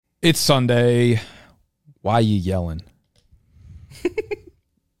It's Sunday. Why you yelling?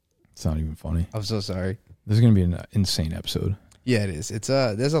 It's not even funny. I'm so sorry. This is going to be an insane episode. Yeah, it is. It's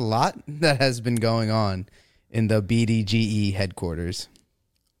there's a lot that has been going on in the BDGE headquarters.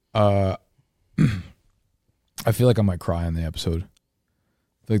 I feel like I might cry on the episode.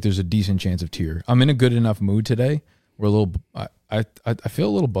 I feel like there's a decent chance of tear. I'm in a good enough mood today. We're a little. I feel a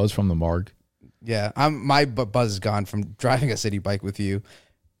little buzz from the marg. Yeah, my buzz is gone from driving a city bike with you.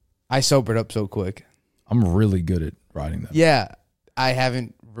 I sobered up so quick. I'm really good at riding them. Yeah, I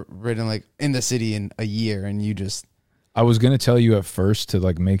haven't ridden like in the city in a year, and you just. I was gonna tell you at first to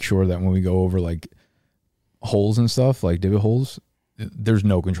like make sure that when we go over like holes and stuff, like divot holes, there's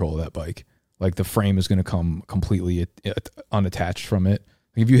no control of that bike. Like the frame is gonna come completely unattached from it.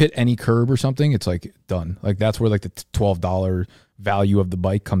 Like if you hit any curb or something, it's like done. Like that's where like the $12 value of the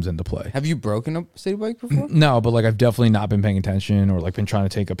bike comes into play. Have you broken a city bike before? No, but like I've definitely not been paying attention or like been trying to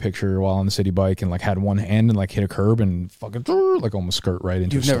take a picture while on the city bike and like had one hand and like hit a curb and fucking like almost skirt right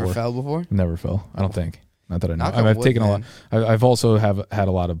into. You've never fell before? Never fell. I don't think. Not that I know. Knock on I've wood, taken man. a lot. I've also had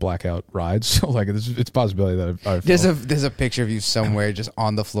a lot of blackout rides, so like it's a possibility that I've There's a picture of you somewhere just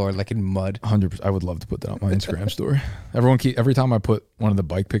on the floor like in mud. 100%. I would love to put that on my Instagram story. Every time I put one of the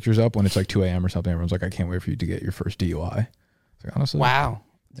bike pictures up when it's like 2 a.m. or something, everyone's like, "I can't wait for you to get your first DUI." It's like, honestly, Wow.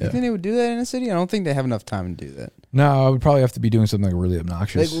 Do you think they would do that in a city? I don't think they have enough time to do that. No, I would probably have to be doing something like really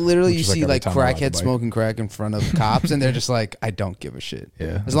obnoxious. Like literally, you which is, see every like time I ride the crackheads bike. smoking crack in front of cops, and they're just like, "I don't give a shit."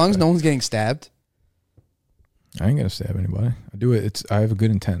 Yeah, As long as no one's getting stabbed. I ain't gonna stab anybody. I do it. I have a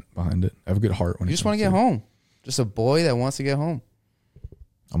good intent behind it. I have a good heart when You it just want comes to get home. Just a boy that wants to get home.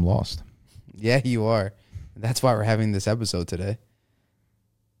 I'm lost. Yeah, you are. That's why we're having this episode today.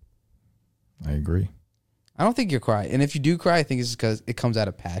 I agree. I don't think you're crying. And if you do cry, I think it's because it comes out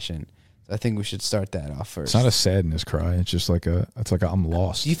of passion. So I think we should start that off first. It's not a sadness cry. It's just like I'm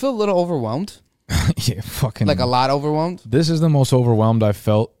lost. Do you feel a little overwhelmed? Yeah, fucking. Like a lot overwhelmed? This is the most overwhelmed I've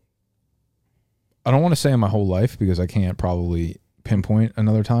felt. I don't want to say in my whole life because I can't probably pinpoint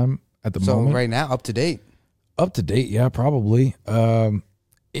another time at the moment. So right now, up to date. Up to date, yeah, probably. There's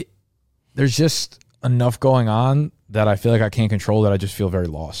just enough going on that I feel like I can't control that I just feel very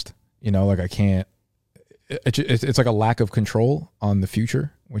lost. You know, like I can't. It's like a lack of control on the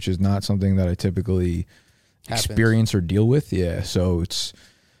future, which is not something that I typically experience or deal with. Yeah, so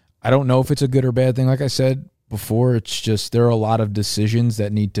I don't know if it's a good or bad thing. Like I said before, it's just there are a lot of decisions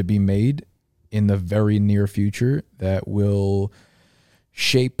that need to be made in the very near future that will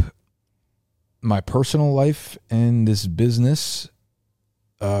shape my personal life and this business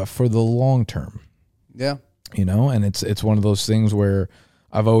for the long term. Yeah. You know, and it's one of those things where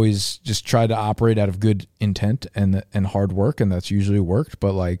I've always just tried to operate out of good intent and hard work, and that's usually worked.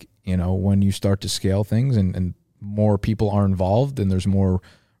 But like, you know, when you start to scale things and more people are involved and there's more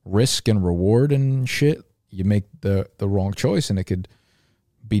risk and reward and shit, you make the wrong choice and it could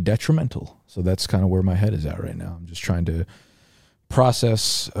be detrimental. So that's kind of where my head is at right now. I'm just trying to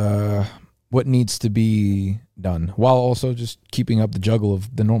process what needs to be done while also just keeping up the juggle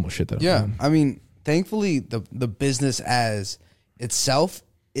of the normal shit that I'm doing. I mean, thankfully the business as itself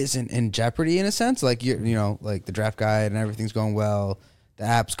isn't in jeopardy in a sense. Like you know, like the draft guide and everything's going well, the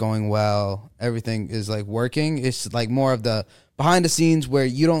app's going well, everything is like working. It's like more of the behind the scenes where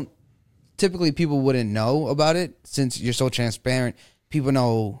you don't typically people wouldn't know about it since you're so transparent. People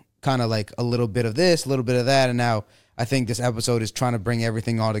know kind of like a little bit of this, a little bit of that, and now I think this episode is trying to bring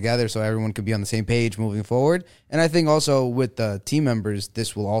everything all together so everyone could be on the same page moving forward. And I think also with the team members,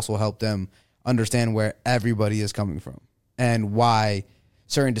 this will also help them understand where everybody is coming from and why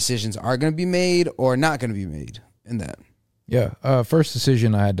certain decisions are going to be made or not going to be made in that. Yeah. First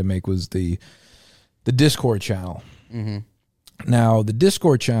decision I had to make was the Discord channel. Mm-hmm. Now, the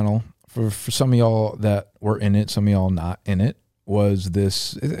Discord channel, for some of y'all that were in it, some of y'all not in it, was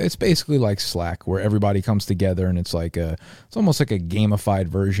this, it's basically like Slack where everybody comes together and it's almost like a gamified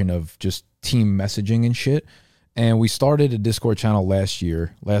version of just team messaging and shit. And we started a Discord channel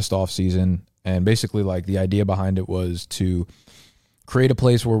last off season. And basically like the idea behind it was to create a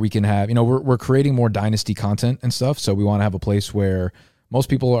place where we can have, you know, we're creating more dynasty content and stuff. So we want to have a place where most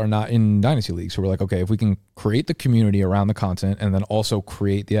people are not in dynasty leagues. So we're like, okay, if we can create the community around the content and then also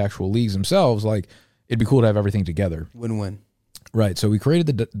create the actual leagues themselves, like it'd be cool to have everything together. Win-win. Right. So we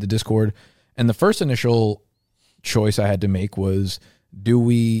created the Discord, and the first initial choice I had to make was, do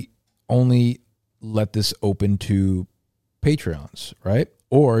we only let this open to Patreons, right?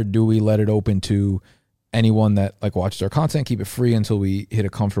 Or do we let it open to anyone that like watches our content, keep it free until we hit a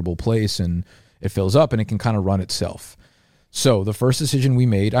comfortable place and it fills up and it can kind of run itself? So the first decision we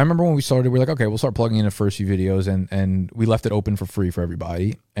made, I remember when we started, we were like, okay, we'll start plugging in the first few videos, and we left it open for free for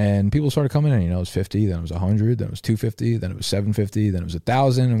everybody. And people started coming in, you know, it was 50, then it was 100, then it was 250, then it was 750, then it was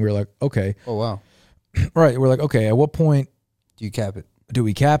 1,000. And we were like, okay. Oh, wow. Right. We're like, okay, at what point Do you cap it? do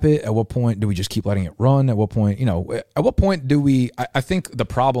we cap it? At what point do we just keep letting it run? At what point, you know, at what point do we, I think the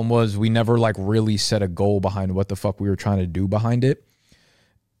problem was we never like really set a goal behind what the fuck we were trying to do behind it.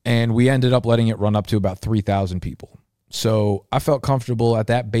 And we ended up letting it run up to about 3,000 people. So I felt comfortable at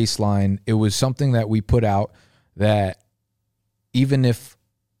that baseline. It was something that we put out that even if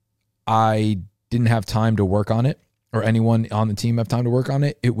I didn't have time to work on it, or anyone on the team have time to work on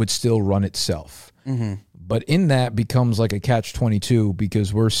it, it would still run itself. Mm-hmm. But in that becomes like a catch-22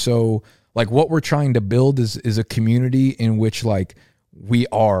 because we're so, like, what we're trying to build is a community in which, like, we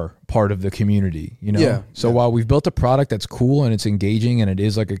are part of the community, you know? Yeah, So while we've built a product that's cool and it's engaging and it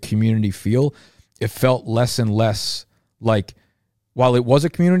is like a community feel, it felt less and less like, while it was a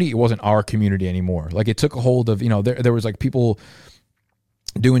community, it wasn't our community anymore. Like, it took a hold of, you know, there was like people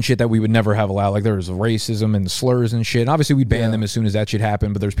doing shit that we would never have allowed. Like, there was racism and slurs and shit. And obviously we'd ban them as soon as that shit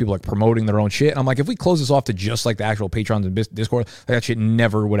happened, but there's people like promoting their own shit. And I'm like, if we close this off to just like the actual patrons and Discord, like, that shit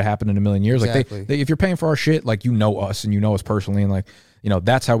never would have happened in a million years. Exactly. Like, if you're paying for our shit, like, you know us and you know us personally, and like, you know,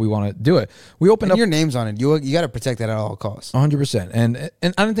 that's how we want to do it. We opened up your name's on it. You got to protect that at all costs. 100%. And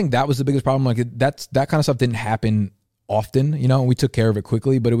I don't think that was the biggest problem. Like, that kind of stuff didn't happen often, you know, and we took care of it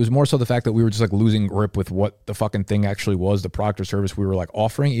quickly, but it was more so the fact that we were just like losing grip with what the fucking thing actually was, the product or service we were like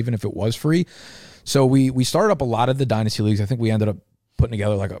offering, even if it was free. So we started up a lot of the dynasty leagues. I think we ended up putting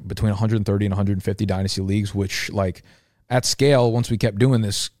together like between 130 and 150 dynasty leagues, which, like, at scale, once we kept doing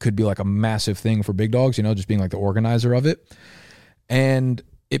this, could be like a massive thing for Big Dogs, you know, just being like the organizer of it. And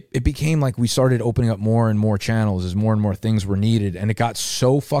it became like we started opening up more and more channels as more and more things were needed. And it got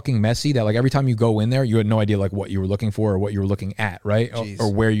so fucking messy that, like, every time you go in there, you had no idea like what you were looking for or what you were looking at, right? Or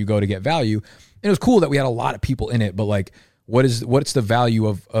where you go to get value. And it was cool that we had a lot of people in it, but like, what's the value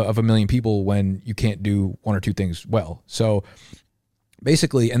of a million people when you can't do one or two things well? So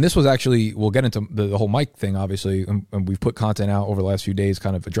basically, and this was actually, we'll get into the whole mic thing, obviously, and we've put content out over the last few days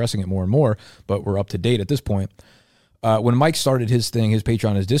kind of addressing it more and more, but we're up to date at this point. When Mike started his thing, his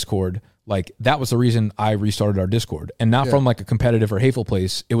Patreon, his Discord, like, that was the reason I restarted our Discord, and not from like a competitive or hateful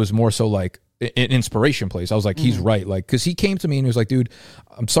place. It was more so like an inspiration place. I was like, he's right. Like, cause he came to me and he was like, dude,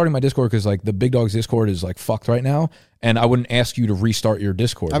 I'm starting my Discord cause like the Big Dogs Discord is like fucked right now. And I wouldn't ask you to restart your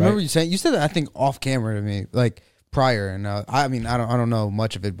Discord. I remember you said that, I think, off camera to me, like, prior. And I mean, I don't know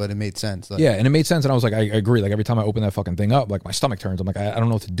much of it, but it made sense. Like, yeah. And it made sense. And I was like, I agree. Like, every time I open that fucking thing up, like, my stomach turns. I'm like, I don't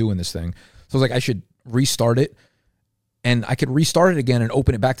know what to do in this thing. So I was like, I should restart it. And I could restart it again and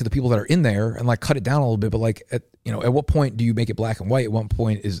open it back to the people that are in there and like cut it down a little bit. But like, at what point do you make it black and white? At what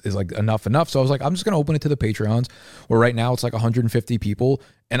point is like enough? So I was like, I'm just going to open it to the Patreons, where right now it's like 150 people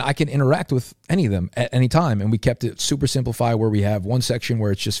and I can interact with any of them at any time. And we kept it super simplified, where we have one section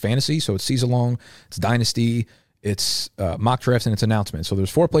where it's just fantasy. So it's season long, it's dynasty, it's mock drafts, and it's announcements. So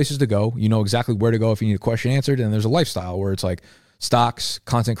there's 4 places to go. You know exactly where to go if you need a question answered. And there's a lifestyle where it's like stocks,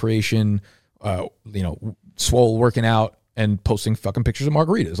 content creation, Swole working out and posting fucking pictures of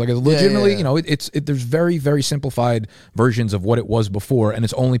margaritas. Like, it's legitimately, there's very, very simplified versions of what it was before, and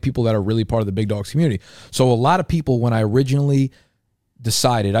it's only people that are really part of the Big Dogs community. So a lot of people, when I originally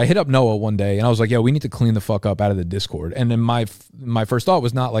decided, I hit up Noah one day and I was like, yo, we need to clean the fuck up out of the Discord. And then my first thought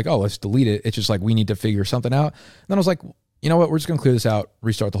was not like, oh, let's delete it. It's just like, we need to figure something out. And then I was like, you know what, we're just gonna clear this out,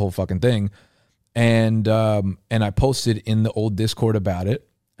 restart the whole fucking thing. And I posted in the old Discord about it,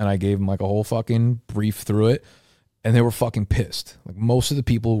 and I gave them like a whole fucking brief through it, and they were fucking pissed. Like, most of the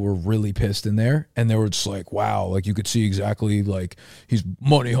people were really pissed in there, and they were just like, wow, like, you could see exactly, like, he's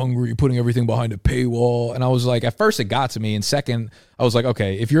money hungry, putting everything behind a paywall. And I was like, at first it got to me, and second, I was like,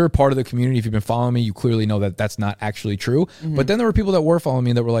 okay, if you're a part of the community, if you've been following me, you clearly know that that's not actually true. But then there were people that were following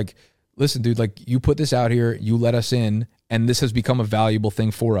me that were like, listen, dude, like, you put this out here, you let us in, and this has become a valuable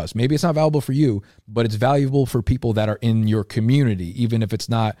thing for us. Maybe it's not valuable for you, but it's valuable for people that are in your community, even if it's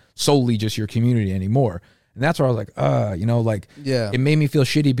not solely just your community anymore. And that's where I was like, it made me feel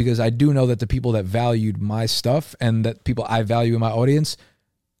shitty, because I do know that the people that valued my stuff and that people I value in my audience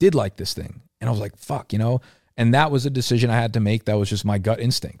did like this thing. And I was like, fuck, and that was a decision I had to make. That was just my gut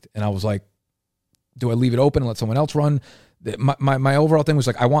instinct. And I was like, do I leave it open and let someone else run? My overall thing was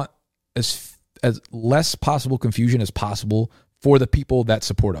like, I want as less possible confusion as possible for the people that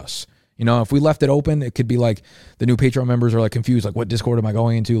support us. If we left it open, it could be like the new Patreon members are like confused, like, what Discord am I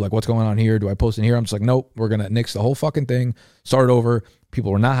going into? Like, what's going on here? Do I post in here? I'm just like, nope, we're going to nix the whole fucking thing, start over.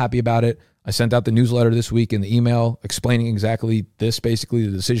 People were not happy about it. I sent out the newsletter this week in the email explaining exactly this, basically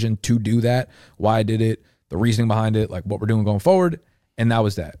the decision to do that, why I did it, the reasoning behind it, like what we're doing going forward. And that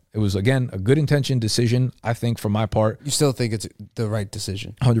was that. It was, again, a good intention decision, I think, from my part. You still think it's the right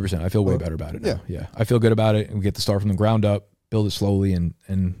decision? 100%. I feel way better about it now. Yeah. I feel good about it. And we get to start from the ground up, build it slowly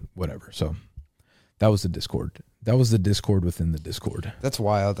and whatever. So that was the Discord. That was the Discord within the Discord. That's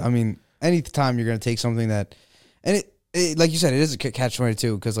wild. I mean, any time you're going to take something that, and it like you said, it is a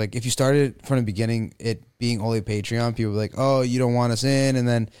catch-22 because like if you started from the beginning, it being only Patreon, people were like, oh, you don't want us in.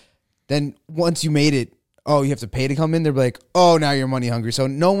 And then once you made it, oh, you have to pay to come in. They're like, oh, now you're money hungry. So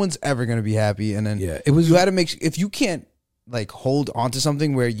no one's ever going to be happy. And then it was, you had to make, if you can't like hold onto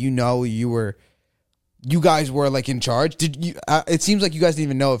something where you guys were like in charge. Did you? It seems like you guys didn't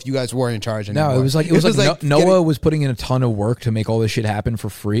even know if you guys were in charge anymore. No, it was like Noah was putting in a ton of work to make all this shit happen for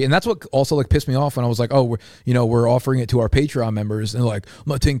free, and that's what also like pissed me off when I was like, oh, we're offering it to our Patreon members, and they're like, I'm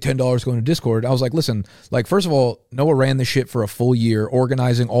not taking $10 going to Discord. I was like, listen, like first of all, Noah ran this shit for a full year,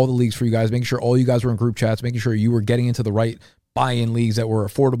 organizing all the leagues for you guys, making sure all you guys were in group chats, making sure you were getting into the right buy-in leagues that were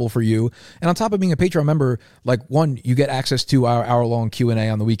affordable for you. And on top of being a Patreon member, like one, you get access to our hour-long Q&A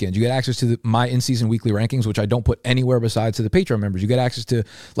on the weekends. You get access to my in-season weekly rankings, which I don't put anywhere besides to the Patreon members. You get access to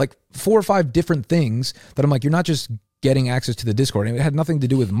like 4 or 5 different things that I'm like, you're not just getting access to the Discord. And it had nothing to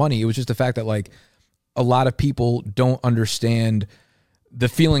do with money. It was just the fact that like a lot of people don't understand the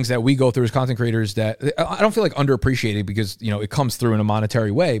feelings that we go through as content creators that I don't feel like underappreciated because, it comes through in a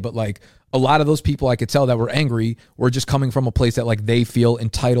monetary way, but like a lot of those people I could tell that were angry were just coming from a place that like they feel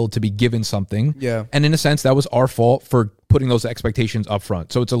entitled to be given something. Yeah. And in a sense, that was our fault for putting those expectations up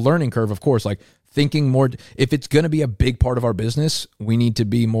front. So it's a learning curve, of course, like thinking more, if it's going to be a big part of our business, we need to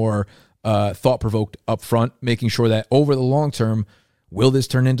be more thought-provoked up front, making sure that over the long term, will this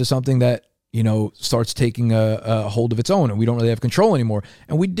turn into something that starts taking a hold of its own and we don't really have control anymore.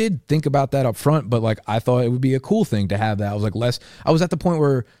 And we did think about that up front, but like, I thought it would be a cool thing to have that. I was like, I was at the point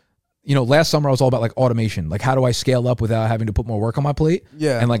where, last summer I was all about like automation. Like, how do I scale up without having to put more work on my plate?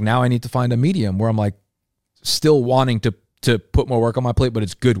 Yeah. And like, now I need to find a medium where I'm like still wanting to put more work on my plate, but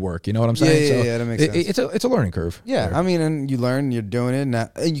it's good work. You know what I'm saying? Yeah, that makes sense. It's a learning curve. Yeah. There. I mean, and you learn, you're doing it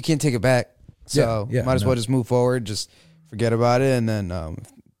and you can't take it back. So might as well just move forward. Just forget about it. And then,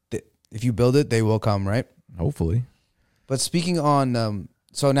 if you build it, they will come, right? Hopefully. But speaking on,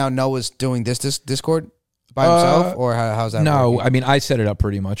 so now Noah's doing this Discord by himself, or how's that? No, working? I mean, I set it up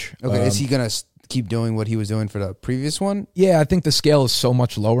pretty much. Okay, is he gonna keep doing what he was doing for the previous one? Yeah, I think the scale is so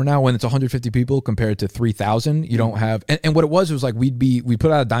much lower now. When it's 150 people compared to 3,000, you don't have. And what it was like we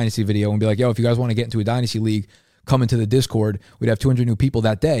put out a Dynasty video and be like, yo, if you guys want to get into a Dynasty league, come into the Discord. We'd have 200 new people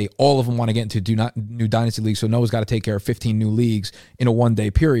that day. All of them want to get into new Dynasty leagues. So Noah's got to take care of 15 new leagues in a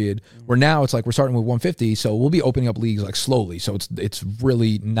 1-day period. Where now it's like we're starting with 150. So we'll be opening up leagues like slowly. So it's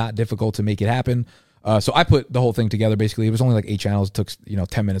really not difficult to make it happen. So I put the whole thing together. Basically, it was only like 8 channels. It took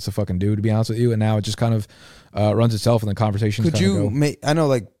 10 minutes to fucking do, to be honest with you. And now it just kind of runs itself, and the conversations. Could you make? I know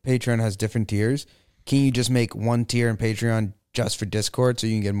like Patreon has different tiers. Can you just make one tier in Patreon just for Discord so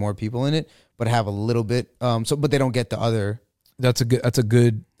you can get more people in it, but have a little bit? But they don't get the other. That's a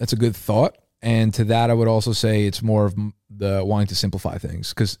good thought. And to that, I would also say it's more of the wanting to simplify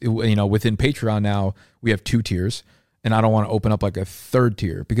things because within Patreon now we have 2 tiers. And I don't want to open up like a 3rd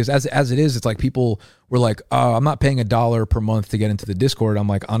tier because as it is, it's like people were like, I'm not paying $1 per month to get into the Discord. I'm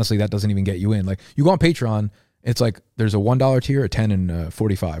like, honestly, that doesn't even get you in. Like you go on Patreon, it's like there's a $1 tier, a 10 and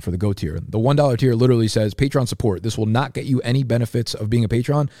 45 for the Go tier. The $1 tier literally says Patreon support. This will not get you any benefits of being a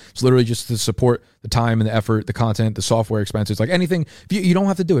patron. It's literally just to support the time and the effort, the content, the software expenses, like anything. If you don't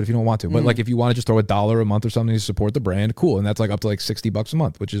have to do it if you don't want to, but like if you want to just throw $1 a month or something to support the brand, cool. And that's like up to like $60 a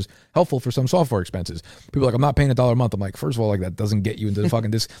month, which is helpful for some software expenses. People are like, I'm not paying $1 a month. I'm like, first of all, like that doesn't get you into the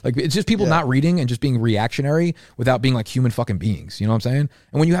fucking this. Like it's just people not reading and just being reactionary without being like human fucking beings. You know what I'm saying?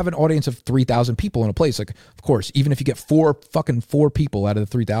 And when you have an audience of 3,000 people in a place, like of course, even if you get 4 people out of the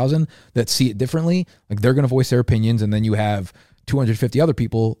 3,000 that see it differently, like they're going to voice their opinions. And then you have 250 other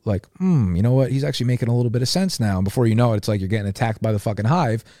people like, you know what? He's actually making a little bit of sense now. And before you know it, it's like you're getting attacked by the fucking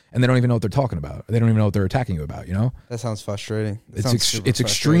hive and they don't even know what they're talking about. They don't even know what they're attacking you about, That sounds frustrating. It's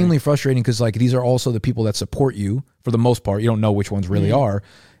extremely frustrating because like these are also the people that support you for the most part. You don't know which ones really are.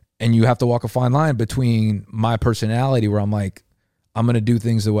 And you have to walk a fine line between my personality where I'm like, I'm going to do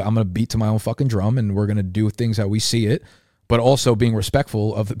things the way I'm going to beat to my own fucking drum and we're going to do things how we see it, but also being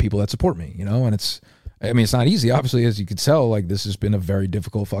respectful of the people that support me, And it's not easy. Obviously, as you could tell, like this has been a very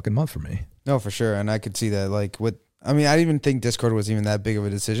difficult fucking month for me. No, for sure. And I could see that I didn't even think Discord was even that big of a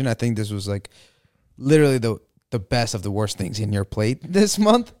decision. I think this was like literally the best of the worst things in your plate this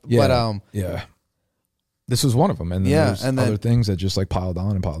month. Yeah. But this was one of them. And then there's other things that just like piled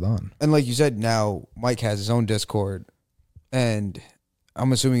on and piled on. And like you said, now Mike has his own Discord. And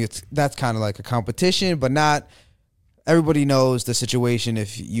I'm assuming that's kind of like a competition, but not everybody knows the situation.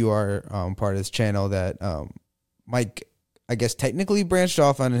 If you are part of this channel, that Mike, I guess, technically branched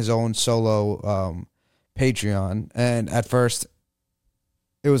off on his own solo Patreon, and at first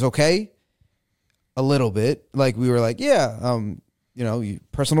it was okay, a little bit. Like we were like, yeah,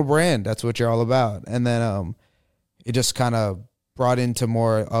 personal brand, that's what you're all about, and then it just kind of brought into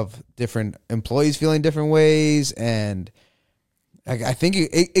more of different employees feeling different ways, and I think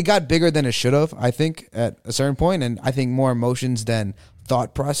it got bigger than it should have, I think, at a certain point, and I think more emotions than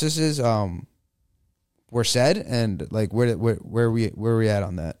thought processes were said, and like where we at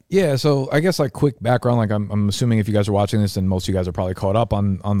on that? Yeah, so I guess like quick background, like I'm assuming if you guys are watching this, then most of you guys are probably caught up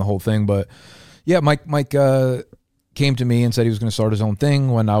on the whole thing, but yeah, Mike came to me and said he was going to start his own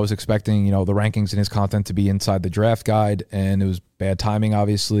thing when I was expecting, the rankings and his content to be inside the draft guide, and it was bad timing,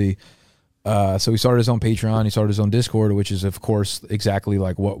 obviously. So he started his own Patreon, he started his own Discord, which is of course exactly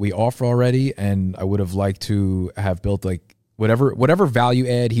like what we offer already. And I would have liked to have built like whatever value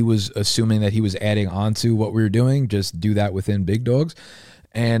add he was assuming that he was adding onto what we were doing, just do that within Big Dogs.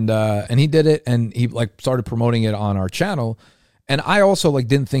 And he did it, and he like started promoting it on our channel. And I also like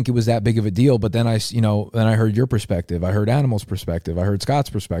didn't think it was that big of a deal, but then I heard your perspective, I heard Animal's perspective, I heard Scott's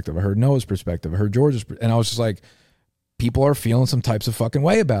perspective, I heard Noah's perspective, I heard George's, and I was just like, people are feeling some types of fucking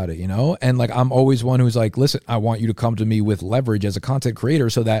way about it, And like, I'm always one who's like, listen, I want you to come to me with leverage as a content creator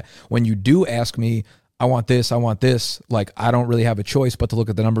so that when you do ask me, I want this, like, I don't really have a choice but to look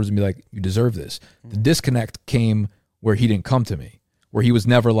at the numbers and be like, you deserve this. The disconnect came where he didn't come to me, where he was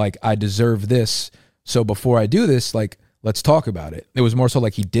never like, I deserve this, so before I do this, like, let's talk about it. It was more so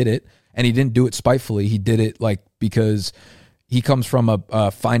like he did it, and he didn't do it spitefully. He did it like because he comes from a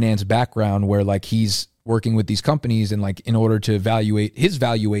finance background where like he's working with these companies, and like in order to evaluate his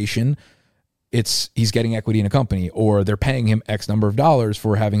valuation, he's getting equity in a company, or they're paying him X number of dollars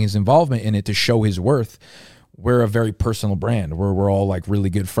for having his involvement in it to show his worth. We're a very personal brand where we're all like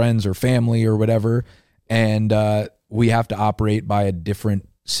really good friends or family or whatever, and we have to operate by a different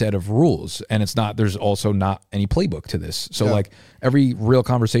set of rules, and there's also not any playbook to this. So like every real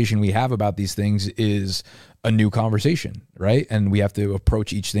conversation we have about these things is a new conversation, right? And we have to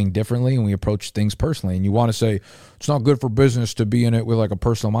approach each thing differently, and we approach things personally. And you want to say it's not good for business to be in it with like a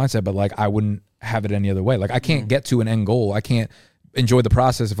personal mindset, but like I wouldn't have it any other way. Like I can't get to an end goal, I can't enjoy the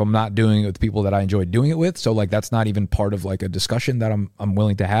process if I'm not doing it with the people that I enjoy doing it with. So like that's not even part of like a discussion that I'm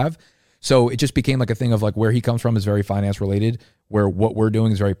willing to have. So it just became like a thing of like where he comes from is very finance related, where what we're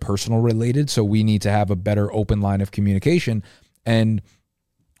doing is very personal related. So we need to have a better open line of communication. And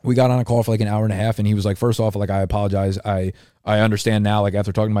we got on a call for like an hour and a half, and he was like, first off, like, I apologize. I understand now, like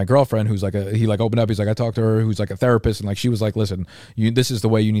after talking to my girlfriend, who's like he like opened up, he's like, I talked to her, who's like a therapist, and like she was like, listen, this is the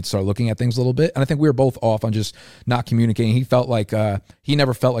way you need to start looking at things a little bit. And I think we were both off on just not communicating. He felt like he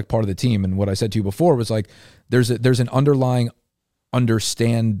never felt like part of the team. And what I said to you before was like there's an underlying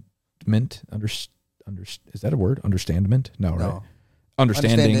understanding. Is that a word? Understandment? No, right?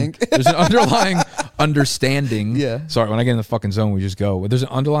 Understanding. There's an underlying understanding. Yeah. Sorry, when I get in the fucking zone, we just go. There's an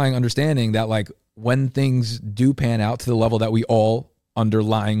underlying understanding that like when things do pan out to the level that we all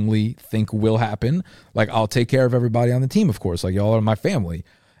underlyingly think will happen, like I'll take care of everybody on the team, of course. Like y'all are my family.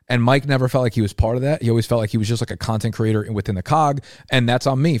 And Mike never felt like he was part of that. He always felt like he was just like a content creator within the cog. And that's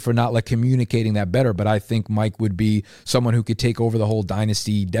on me for not like communicating that better. But I think Mike would be someone who could take over the whole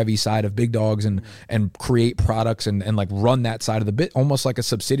dynasty Devi side of Big Dogs and create products and like run that side of the bit, almost like a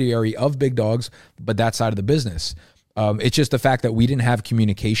subsidiary of Big Dogs, but that side of the business. It's just the fact that we didn't have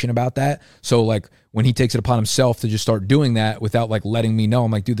communication about that. So like when he takes it upon himself to just start doing that without like letting me know,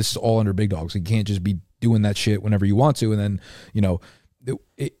 I'm like, dude, this is all under Big Dogs. You can't just be doing that shit whenever you want to. And then,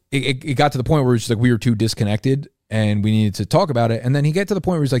 it got to the point where it's just like we were too disconnected and we needed to talk about it. And then he get to the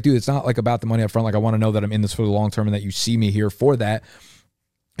point where he's like, dude, it's not like about the money up front. Like I want to know that I'm in this for the long term and that you see me here for that.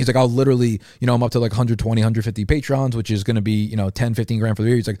 He's like, I'll literally, I'm up to like 120, 150 patrons, which is going to be, 10, 15 grand for the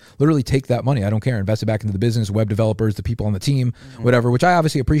year. He's like, literally take that money. I don't care. Invest it back into the business, web developers, the people on the team, whatever, which I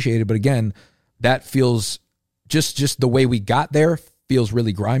obviously appreciated. But again, that feels just the way we got there feels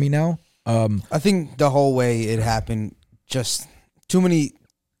really grimy now. I think the whole way it happened, just too many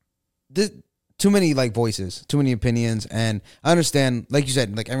like voices, too many opinions. And I understand, like you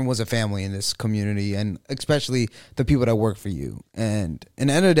said, like everyone's a family in this community, and especially the people that work for you. And in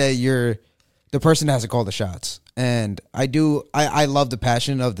the end of the day, you're the person that has to call the shots. And I love the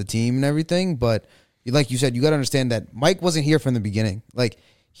passion of the team and everything, but like you said, you got to understand that Mike wasn't here from the beginning. Like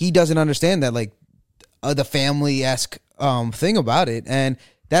he doesn't understand that, like the family-esque thing about it. And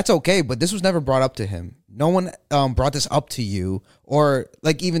that's okay, but this was never brought up to him. No one brought this up to you, or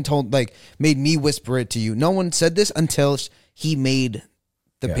like even made me whisper it to you. No one said this until he made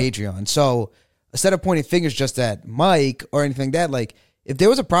the Yeah. Patreon. So instead of pointing fingers just at Mike or anything like that, like if there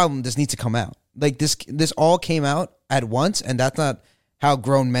was a problem, this needs to come out. Like this all came out at once, and that's not how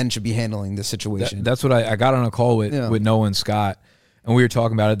grown men should be handling this situation. That's what I got on a call with Noah and Scott, and we were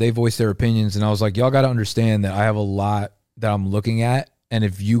talking about it. They voiced their opinions, and I was like, y'all got to understand that I have a lot that I'm looking at, and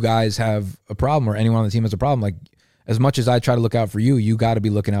if you guys have a problem or anyone on the team has a problem, like as much as I try to look out for you, you got to be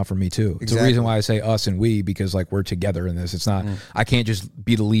looking out for me too. It's the reason why I say us and we, because like we're together in this. It's not I can't just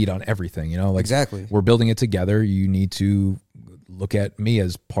be the lead on everything, you know? Like Exactly. we're building it together. You need to look at me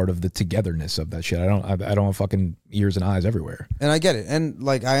as part of the togetherness of that shit. I don't have fucking ears and eyes everywhere. And I get it. And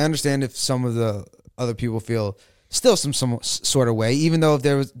like I understand if some of the other people feel still some sort of way, even though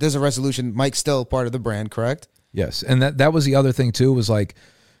if there's a resolution, Mike's still part of the brand, correct? Yes. And that was the other thing too, was like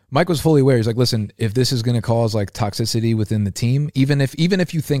Mike was fully aware. He's like, listen, if this is going to cause like toxicity within the team, even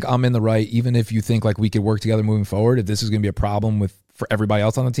if you think I'm in the right, even if you think like we could work together moving forward, if this is going to be a problem for everybody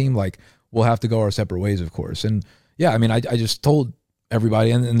else on the team, like we'll have to go our separate ways, of course. And yeah, I mean, I just told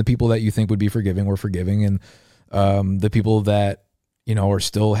everybody, and the people that you think would be forgiving were forgiving, and the people that, you know, are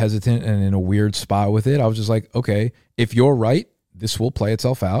still hesitant and in a weird spot with it, I was just like, okay, if you're right, this will play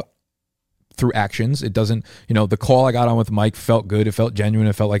itself out through actions. It doesn't, you know, the call I got on with Mike felt good. It felt genuine.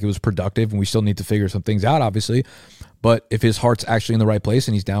 It felt like it was productive, and we still need to figure some things out, obviously. But if his heart's actually in the right place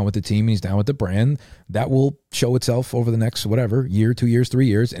and he's down with the team and he's down with the brand, that will show itself over the next, whatever, year, 2 years, 3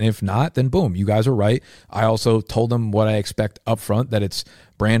 years. And if not, then boom, you guys are right. I also told him what I expect up front, that it's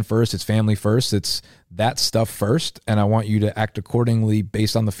brand first, it's family first, it's that stuff first. And I want you to act accordingly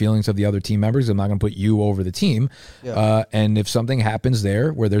based on the feelings of the other team members. I'm not going to put you over the team. Yeah. And if something happens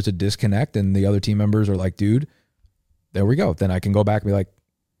there where there's a disconnect and the other team members are like, dude, there we go, then I can go back and be like,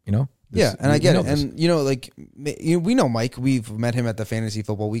 you know, and I get it. And, you know, like, we know Mike. We've met him at the fantasy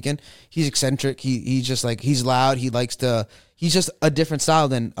football weekend. He's eccentric. He's just like, he's loud. He's just a different style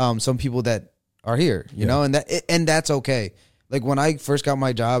than some people that are here, you know, and that's okay. Like, when I first got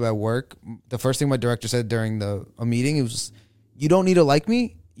my job at work, the first thing my director said during a meeting, it was, you don't need to like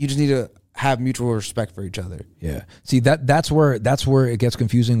me. You just need to have mutual respect for each other. Yeah. See, that's where it gets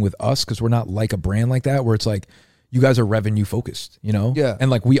confusing with us, because we're not like a brand like that, where it's like, you guys are revenue focused, you know? Yeah.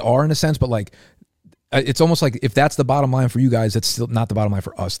 And like we are in a sense, but like it's almost like if that's the bottom line for you guys, that's still not the bottom line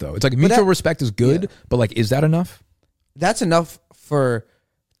for us though. It's like mutual respect is good, but like, is that enough? That's enough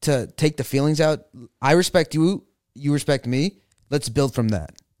to take the feelings out. I respect you, you respect me. Let's build from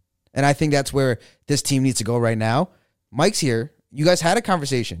that. And I think that's where this team needs to go right now. Mike's here. You guys had a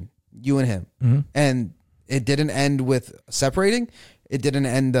conversation, you and him, and it didn't end with separating. It didn't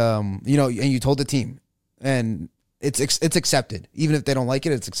end, you know, and you told the team, and it's accepted. Even if they don't like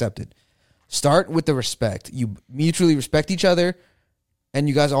it, it's accepted. Start with the respect. You mutually respect each other, and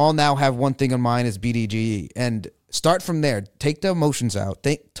you guys all now have one thing in mind as BDGE. And start from there. Take the emotions out.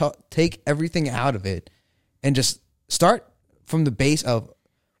 Take everything out of it, and just start from the base of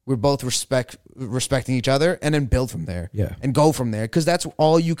we're both respecting each other, and then build from there. Yeah. And go from there, because that's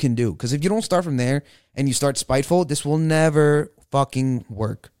all you can do. Because if you don't start from there and you start spiteful, this will never fucking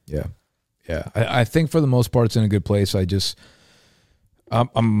work. Yeah. Yeah, I think for the most part it's in a good place.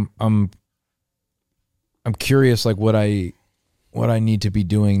 I'm curious, like what I need to be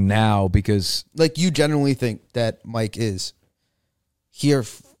doing now, because like you genuinely think that Mike is here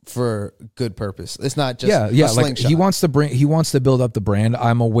for good purpose. It's not just a slingshot. Like he wants to build up the brand.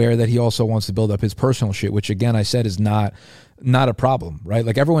 I'm aware that he also wants to build up his personal shit, which again I said is not a problem, right?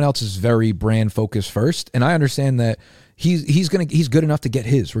 Like everyone else is very brand focused first, and I understand that. He's good enough to get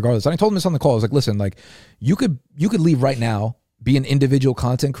his regardless. And I told him this on the call. I was like, listen, like you could leave right now, be an individual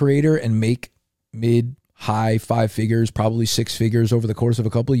content creator, and make mid-high 5 figures, probably 6 figures over the course of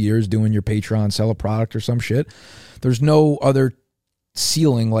a couple of years doing your Patreon, sell a product or some shit. There's no other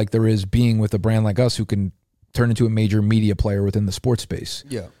ceiling like there is being with a brand like us who can turn into a major media player within the sports space.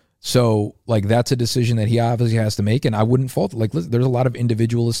 Yeah. So like that's a decision that he obviously has to make, and I wouldn't fault it. Like listen, there's a lot of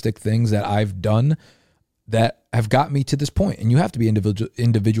individualistic things that I've done that have got me to this point, and you have to be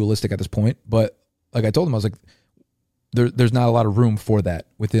individualistic at this point. But like I told him, I was like, there's not a lot of room for that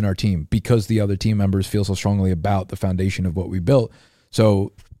within our team, because the other team members feel so strongly about the foundation of what we built.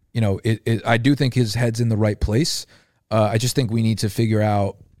 So, you know, I do think his head's in the right place. I just think we need to figure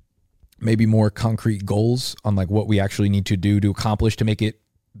out maybe more concrete goals on like what we actually need to do to accomplish to make it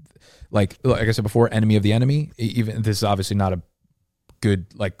like I said before, enemy of the enemy. Even this is obviously not a good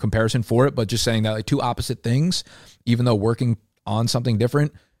like comparison for it, but just saying that like two opposite things, even though working on something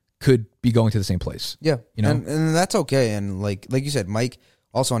different, could be going to the same place. Yeah, you know, and that's okay. And like you said, Mike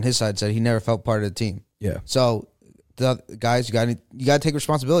also on his side said he never felt part of the team. Yeah. So the guys, you got to take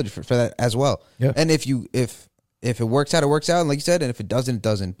responsibility for that as well. Yeah. And if if it works out, it works out. And like you said, and if it doesn't, it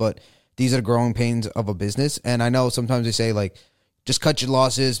doesn't. But these are the growing pains of a business. And I know sometimes they say like, just cut your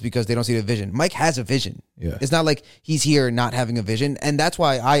losses because they don't see the vision. Mike has a vision. Yeah. It's not like he's here not having a vision. And that's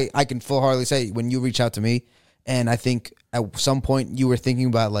why I can full-heartedly say when you reach out to me, and I think at some point you were thinking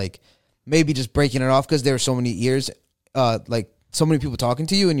about like maybe just breaking it off because there were so many ears, like so many people talking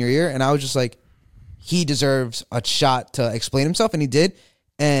to you in your ear. And I was just like, he deserves a shot to explain himself. And he did.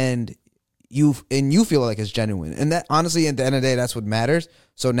 And you feel like it's genuine. And that honestly, at the end of the day, that's what matters.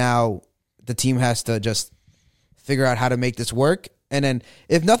 So now the team has to just figure out how to make this work. And then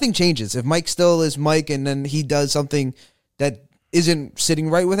if nothing changes, if Mike still is Mike and then he does something that isn't sitting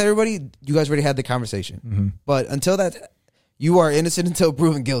right with everybody, you guys already had the conversation. Mm-hmm. But until that, you are innocent until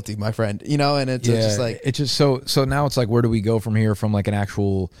proven guilty, my friend. You know, and it's just like... It's just so now it's like, where do we go from here from like an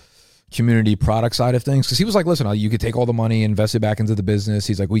actual community product side of things? Because he was like, listen, you could take all the money, invest it back into the business.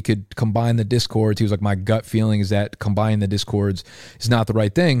 He's like, we could combine the Discords. He was like, my gut feeling is that combining the Discords is not the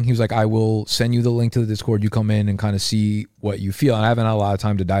right thing. He was like, I will send you the link to the Discord. You come in and kind of see what you feel. And I haven't had a lot of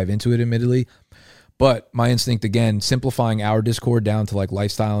time to dive into it, admittedly. But my instinct, again, simplifying our Discord down to like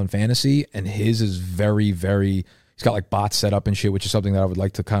lifestyle and fantasy, and his is very, very... He's got like bots set up and shit, which is something that I would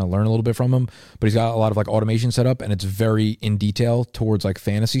like to kind of learn a little bit from him. But he's got a lot of like automation set up, and it's very in detail towards like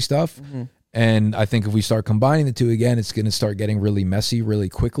fantasy stuff. Mm-hmm. And I think if we start combining the two again, it's going to start getting really messy really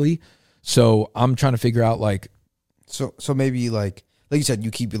quickly. So I'm trying to figure out like... So maybe like you said, you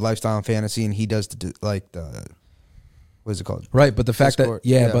keep your lifestyle and fantasy, and he does what is it called? Right. But the fact Discord,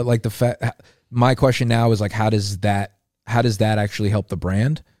 that, but like my question now is like, how does that actually help the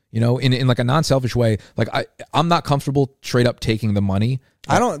brand? You know, in like a non-selfish way, like I'm not comfortable straight up taking the money.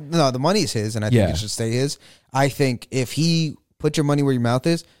 The money's his, and I think it should stay his. I think if he put your money where your mouth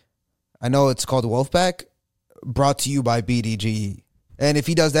is, I know it's called Wolfpack, brought to you by BDGE. And if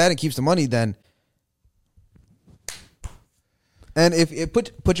he does that and keeps the money, then... And if it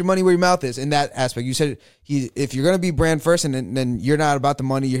put your money where your mouth is in that aspect. You said if you're going to be brand first and then you're not about the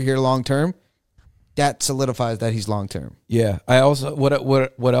money, you're here long-term, that solidifies that he's long term. Yeah. I also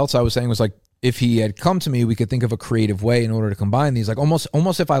what else I was saying was like, if he had come to me, we could think of a creative way in order to combine these. Like almost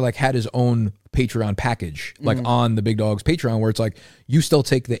if I like had his own Patreon package, like on the Big Dogs Patreon, where it's like you still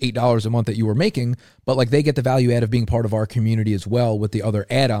take the $8 a month that you were making, but like they get the value add of being part of our community as well with the other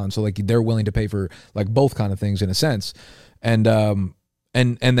add-ons. So like they're willing to pay for like both kind of things in a sense. And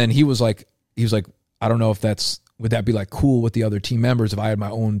then he was like, I don't know if would that be like cool with the other team members if I had my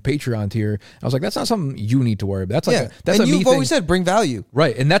own Patreon tier? I was like, that's not something you need to worry about. That's like that's and a me you've thing. Always said bring value,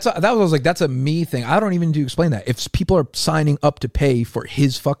 right? And that's a me thing. I don't even need to explain that. If people are signing up to pay for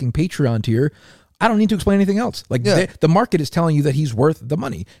his fucking Patreon tier, I don't need to explain anything else. Like the market is telling you that he's worth the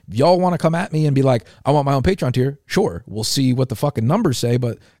money. If y'all want to come at me and be like, I want my own Patreon tier, sure, we'll see what the fucking numbers say.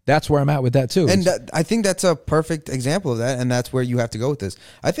 But that's where I'm at with that too. And I think that's a perfect example of that, and that's where you have to go with this.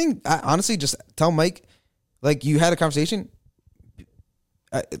 I think honestly, just tell Mike. Like, you had a conversation,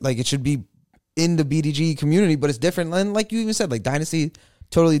 like, it should be in the BDG community, but it's different. And like you even said, like, Dynasty,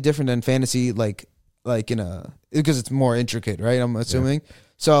 totally different than Fantasy, because it's more intricate, right? I'm assuming. Yeah.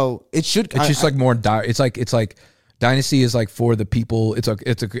 So it should... It's just like more... It's like Dynasty is like for the people...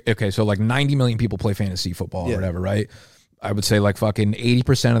 Okay, so like 90 million people play fantasy football or whatever, right? I would say like fucking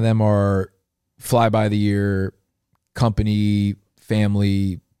 80% of them are fly-by-the-ear, company,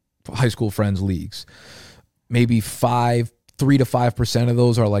 family, high school friends leagues. Maybe 3 to 5% of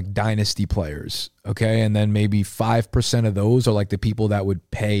those are like dynasty players. Okay. And then maybe 5% of those are like the people that would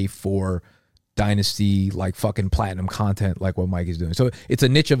pay for dynasty, like fucking platinum content, like what Mike is doing. So it's a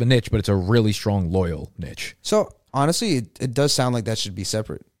niche of a niche, but it's a really strong, loyal niche. So honestly, it does sound like that should be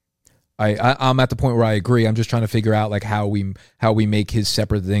separate. I'm at the point where I agree. I'm just trying to figure out like how we make his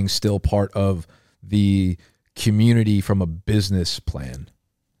separate thing still part of the community from a business plan.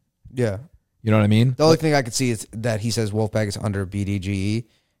 Yeah. You know what I mean? The only thing I could see is that he says Wolfpack is under BDGE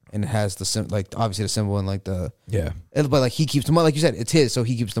and it has the obviously the symbol and like the but like he keeps the money, like you said, it's his, so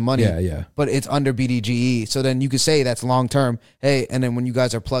he keeps the money. Yeah. But it's under BDGE, so then you could say that's long term. Hey, and then when you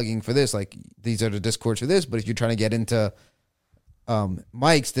guys are plugging for this, like these are the Discords for this. But if you're trying to get into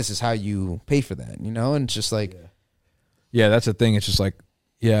Mike's, this is how you pay for that, you know? And it's just like, yeah, that's the thing. It's just like,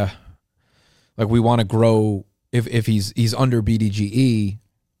 like we want to grow if he's under BDGE.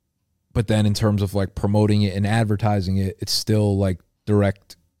 But then in terms of like promoting it and advertising it, it's still like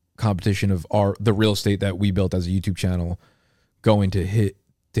direct competition of the real estate that we built as a YouTube channel going to hit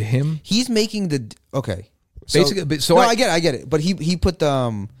to him. He's making basically. So I get it. But he put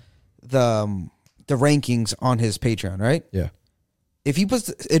the rankings on his Patreon, right? Yeah. If he puts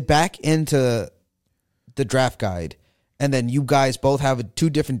it back into the draft guide, and then you guys both have 2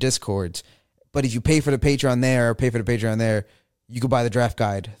 different Discords, But if you pay for the Patreon there or pay for the Patreon there, you could buy the draft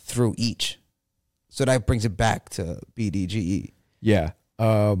guide through each. So that brings it back to BDGE. Yeah.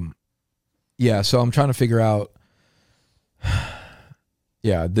 Yeah. So I'm trying to figure out.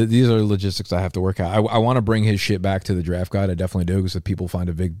 Yeah, these are logistics I have to work out. I want to bring his shit back to the draft guide. I definitely do, because the people find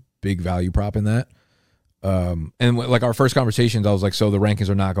a big value prop in that. And like our first conversations, I was like, so the rankings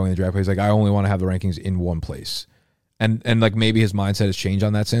are not going to the draft guide. He's like, I only want to have the rankings in one place. And like maybe his mindset has changed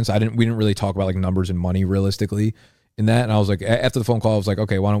on that since. We didn't really talk about like numbers and money realistically in that. And I was like, after the phone call, I was like,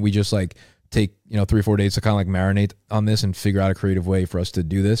 okay, why don't we just like take 3 or 4 days to kind of like marinate on this and figure out a creative way for us to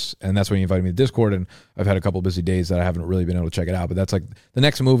do this. And that's when he invited me to Discord, and I've had a couple of busy days that I haven't really been able to check it out. But that's like the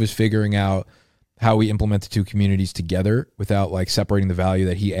next move is figuring out how we implement the two communities together without like separating the value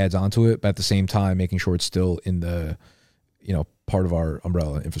that he adds onto it, but at the same time making sure it's still in the part of our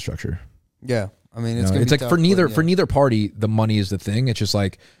umbrella infrastructure. Yeah, I mean it's like tough, for neither party the money is the thing. It's just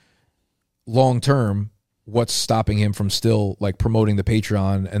like long term, what's stopping him from still like promoting the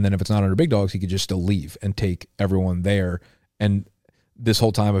Patreon? And then if it's not under Big Dogs, he could just still leave and take everyone there. And this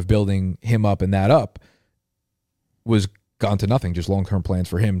whole time of building him up and that up was gone to nothing, just long-term plans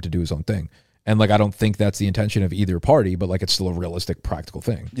for him to do his own thing. And like, I don't think that's the intention of either party, but like, it's still a realistic, practical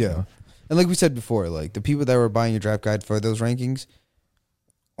thing. Yeah. And like we said before, like the people that were buying your draft guide for those rankings,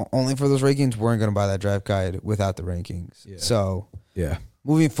 only for those rankings, weren't going to buy that draft guide without the rankings. Yeah. So yeah.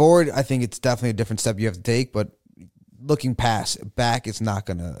 Moving forward, I think it's definitely a different step you have to take, but looking back, it's not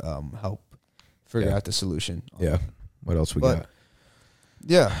going to help figure out the solution. Yeah. What else we got?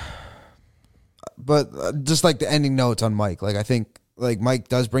 Yeah. But just like the ending notes on Mike, like I think like Mike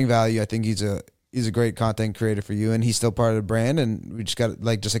does bring value. I think he's a great content creator for you, and he's still part of the brand, and we just got to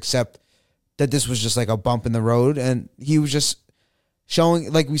like just accept that this was just like a bump in the road, and he was just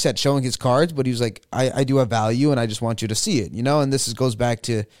showing, like we said, showing his cards, but he was like, I do have value and I just want you to see it, And this goes back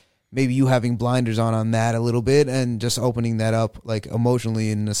to maybe you having blinders on that a little bit and just opening that up like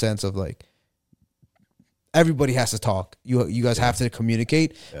emotionally in the sense of like, everybody has to talk. You guys have to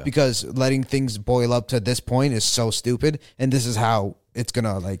communicate because letting things boil up to this point is so stupid, and this is how it's going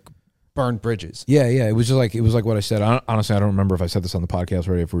to like burn bridges. Yeah. It was like what I said. Honestly, I don't remember if I said this on the podcast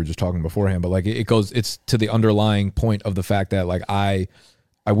or if we were just talking beforehand, but like it's to the underlying point of the fact that like I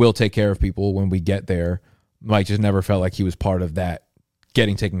will take care of people when we get there. Mike just never felt like he was part of that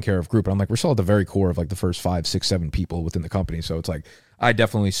getting taken care of group. And I'm like, we're still at the very core of like the first 5, 6, 7 people within the company. So it's like, I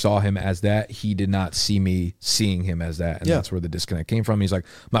definitely saw him as that. He did not see me seeing him as that. And that's where the disconnect came from. He's like,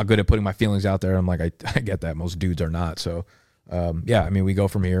 I'm not good at putting my feelings out there. I'm like, I get that. Most dudes are not. So I mean, we go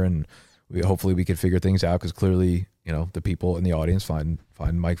from here, and hopefully we could figure things out, because clearly, the people in the audience find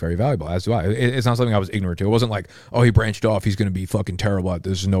Mike very valuable, as do I. It's not something I was ignorant to. It wasn't like, oh, he branched off, he's going to be fucking terrible at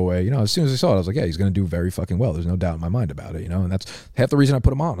this. There's no way. As soon as I saw it, I was like, yeah, he's going to do very fucking well. There's no doubt in my mind about it, and that's half the reason I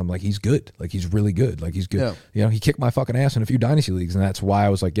put him on. I'm like, he's good. Like, he's really good. Like, he's good. Yeah. He kicked my fucking ass in a few dynasty leagues, and that's why I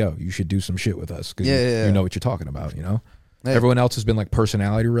was like, yo, you should do some shit with us, because you know what you're talking about, Everyone else has been like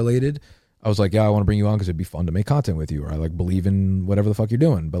personality related. I was like, yeah, I want to bring you on because it'd be fun to make content with you, or I like believe in whatever the fuck you're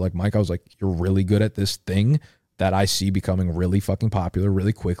doing. But like Mike, I was like, you're really good at this thing that I see becoming really fucking popular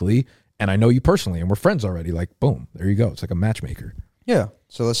really quickly. And I know you personally, and we're friends already. Like, boom, there you go. It's like a matchmaker. Yeah.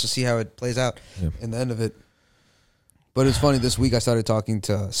 So let's just see how it plays out in the end of it. But it's funny, this week I started talking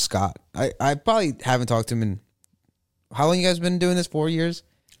to Scott. I probably haven't talked to him in, how long you guys been doing this? 4 years?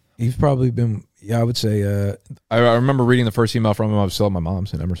 He's probably been, I would say, I remember reading the first email from him. I was still at my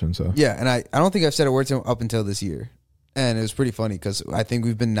mom's in Emerson. So yeah, and I don't think I've said a word to him up until this year. And it was pretty funny because I think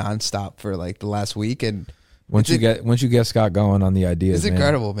we've been nonstop for like the last week. And once you get Scott going on the ideas, it's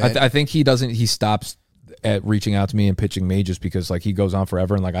incredible, man. I think he stops at reaching out to me and pitching me just because like he goes on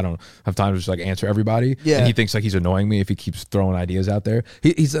forever, and like I don't have time to just like answer everybody. Yeah. And he thinks like he's annoying me if he keeps throwing ideas out there.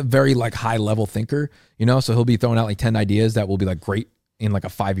 He's a very like high level thinker, so he'll be throwing out like 10 ideas that will be like great in like a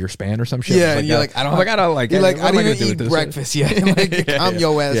 5-year span or some shit. Yeah, like and you're like, I don't like. You're like, I don't even eat breakfast yet. Like, I'm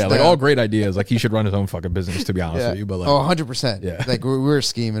your ass. Yeah, like all great ideas. Like he should run his own fucking business, to be honest with you. But like, 100%. Yeah, like we're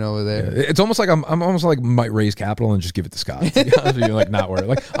scheming over there. Yeah. It's almost like I'm almost like might raise capital and just give it to Scott. To be honest with you, like not worry.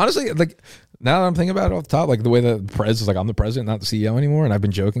 Like honestly, like now that I'm thinking about it off the top, like the way that the Prez is like I'm the president, not the CEO anymore, and I've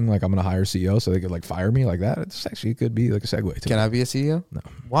been joking like I'm gonna hire a CEO so they could like fire me like that. It's actually could be like a segue. Can I be a CEO? No.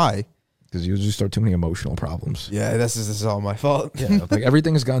 Why? Because you just start too many emotional problems. Yeah, this is all my fault. Yeah, like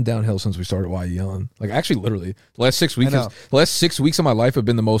everything has gone downhill since we started Why You Yelling. Like actually, literally, the last 6 weeks of my life have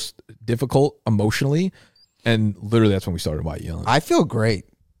been the most difficult emotionally, and literally that's when we started Why You Yelling. I feel great.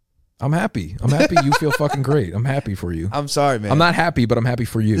 I'm happy. You feel fucking great. I'm happy for you. I'm sorry, man. I'm not happy, but I'm happy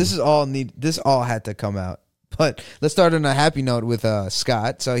for you. This all had to come out. But let's start on a happy note with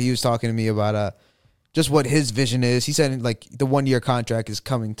Scott. So he was talking to me about just what his vision is. He said like the 1 year contract is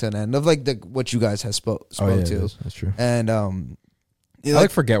coming to an end of like what you guys have spoke to. That's true. And I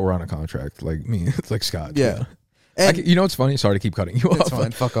like forget we're on a contract. Like me, it's like Scott. Yeah. And you know what's funny? Sorry to keep cutting you off. It's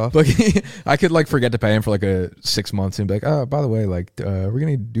fine. Fuck off. Like I could like forget to pay him for like a 6 months and be like, oh, by the way, like we're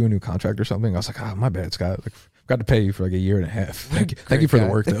gonna do a new contract or something. I was like, oh, my bad, Scott. Like, I've got to pay you for like a year and a half. Thank you for the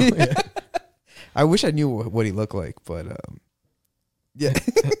work though. Yeah. I wish I knew what he looked like, but yeah.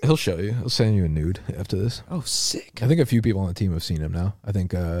 He'll show you. He'll send you a nude after this. Oh, sick. I think a few people on the team have seen him now. I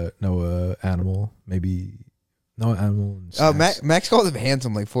think Noah Animal, maybe Noah Animal. And Max called him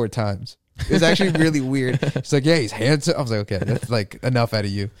handsome like 4 times. It was actually really weird. He's like, yeah, he's handsome. I was like, okay, that's like enough out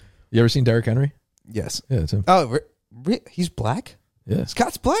of you. You ever seen Derrick Henry? Yes. Yeah, it's him. Oh, he's black? Yeah.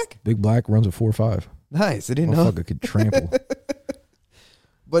 Scott's black? Big black, runs a 4.5. Nice. I didn't know. Motherfucker could trample.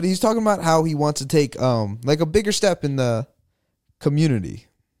 But he's talking about how he wants to take like a bigger step in the community.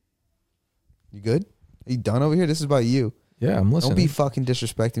 You good? Are you done over here? This is about you. Yeah, I'm listening. Don't be fucking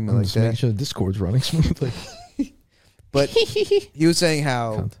disrespecting me I'm like just that. making sure the Discord's running smoothly. But he was saying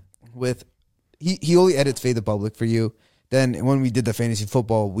how with he only edits Fade the Public for you. Then when we did the fantasy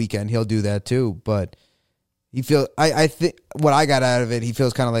football weekend, he'll do that too. But he feels I think what I got out of it, he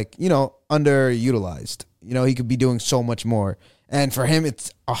feels kind of like, underutilized. He could be doing so much more. And for him,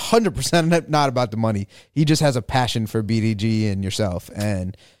 it's 100% not about the money. He just has a passion for BDG and yourself.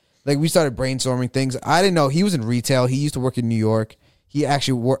 And like we started brainstorming things. I didn't know he was in retail. He used to work in New York. He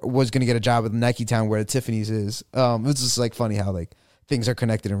actually was going to get a job at Nike Town where the Tiffany's is. It was just like funny how like things are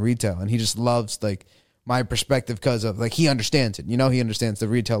connected in retail. And he just loves like my perspective because of like he understands it. He understands the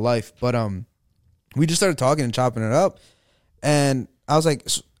retail life. But we just started talking and chopping it up. And I was like,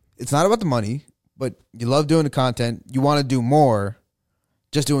 it's not about the money. But you love doing the content. You want to do more.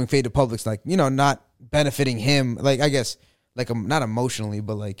 Just doing Fade to Public's like, not benefiting him. Like, I guess, like, not emotionally,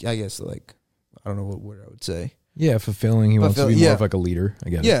 but like, I guess, like, I don't know what word I would say. Yeah, fulfilling. He wants to be more of like a leader. I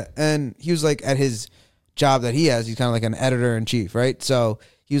guess. Yeah, and he was like, at his job that he has, he's kind of like an editor-in-chief, right? So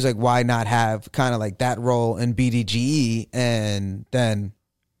he was like, why not have kind of like that role in BDGE and then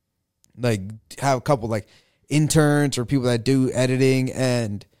like have a couple like interns or people that do editing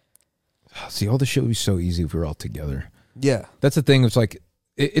and... See, all this shit would be so easy if we were all together. Yeah. That's the thing. It's like,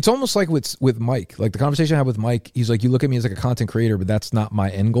 it's almost like with Mike. Like the conversation I had with Mike, he's like, you look at me as like a content creator, but that's not my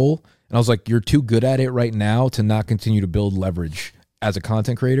end goal. And I was like, you're too good at it right now to not continue to build leverage as a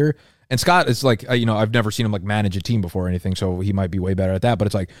content creator. And Scott is like, I've never seen him like manage a team before or anything, so he might be way better at that. But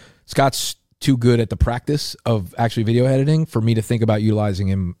it's like, Scott's too good at the practice of actually video editing for me to think about utilizing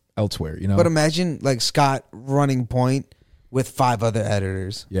him elsewhere, But imagine like Scott running point with 5 other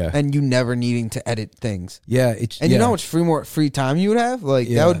editors. Yeah. And you never needing to edit things. Yeah. You know how much more free time you would have? Like,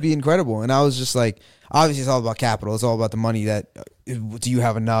 that would be incredible. And I was just like, obviously it's all about capital. It's all about the money that, do you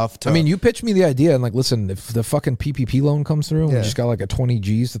have enough to... I mean, you pitched me the idea and like, listen, if the fucking PPP loan comes through and we just got like a 20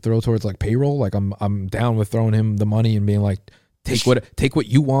 G's to throw towards like payroll, like I'm down with throwing him the money and being like, take what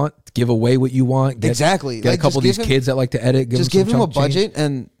you want, give away what you want. Exactly. Get like, a couple of these kids that like to edit. Give him a budget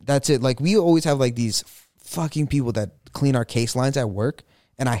and that's it. Like we always have like these fucking people that clean our case lines at work,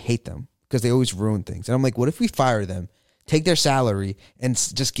 and I hate them because they always ruin things. And I'm like, what if we fire them, take their salary, and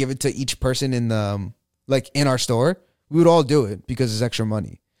just give it to each person in the in our store? We would all do it because it's extra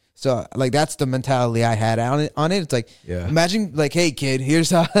money. So like that's the mentality I had on it. It's like, imagine like, hey kid,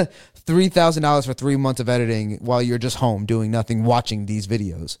 here's $3,000 for 3 months of editing while you're just home doing nothing, watching these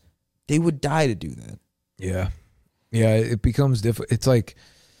videos. They would die to do that. Yeah, it becomes difficult. It's like.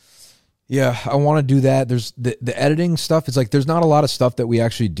 Yeah, I want to do that. There's the editing stuff. It's like there's not a lot of stuff that we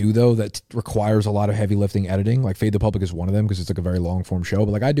actually do, though, that requires a lot of heavy lifting editing. Like Fade the Public is one of them because it's like a very long form show.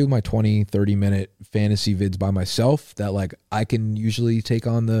 But like I do my 20, 30-minute fantasy vids by myself that like I can usually take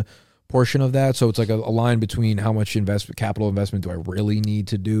on the portion of that. So it's like a line between how much capital investment do I really need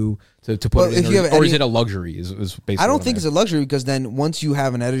to do to put it in, or is it a luxury? Is basically I don't think it's a luxury because then once you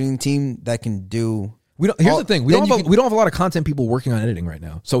have an editing team that can do... Here's the thing. We don't have a lot of content people working on editing right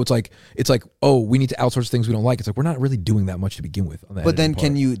now. So it's like, oh, we need to outsource things we don't like. It's like we're not really doing that much to begin with. On the but then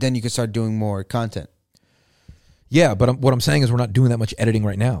you can start doing more content. Yeah, but what I'm saying is we're not doing that much editing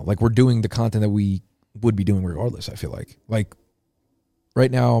right now. Like we're doing the content that we would be doing regardless. I feel like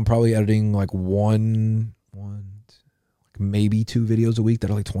right now I'm probably editing like one maybe 2 videos a week that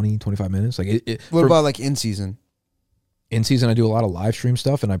are like 20, 25 minutes. Like what about like in season? In season, I do a lot of live stream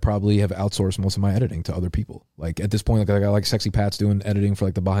stuff, and I probably have outsourced most of my editing to other people. Like at this point, like I got like Sexy Pat's doing editing for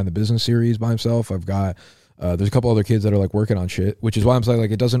like the Behind the Business series by himself. I've got there's a couple other kids that are like working on shit, which is why I'm saying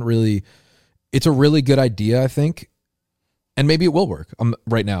like it doesn't really. It's a really good idea, I think, And maybe it will work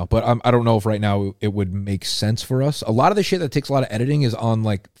right now, but I don't know if right now it would make sense for us. A lot of the shit that takes a lot of editing is on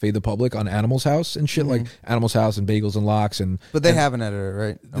like Fade the Public on Animal's House and shit, like Animal's House and Bagels and Locks. But they have an editor,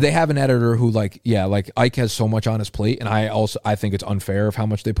 right? They have an editor who like, yeah, like Ike has so much on his plate. And I think it's unfair of how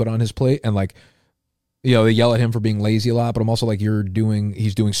much they put on his plate. And like, you know, they yell at him for being lazy a lot, but I'm also like,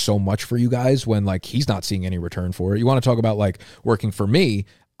 he's doing so much for you guys when like he's not seeing any return for it. You want to talk about like working for me?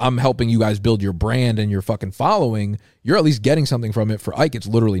 I'm helping you guys build your brand and your fucking following. You're at least getting something from it. For Ike, it's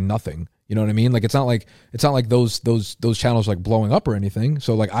literally nothing. You know what I mean? Like it's not like those channels are like blowing up or anything.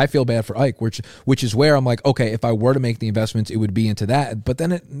 So like I feel bad for Ike, which is where I'm like, okay, if I were to make the investments, it would be into that. But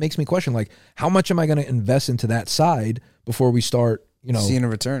then it makes me question like, how much am I going to invest into that side before we start, you know, seeing a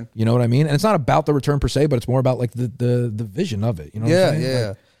return? You know what I mean? And it's not about the return per se, but it's more about like the vision of it. You know? What I'm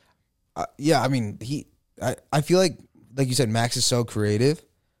saying? Yeah. I mean, I feel like you said, Max is so creative,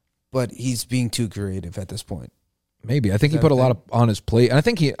 but he's being too creative at this point. Maybe. I think he put a lot on his plate. And I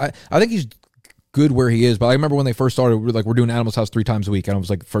think he's good where he is. But I remember when they first started, we're doing Animal's House 3 times a week. And I was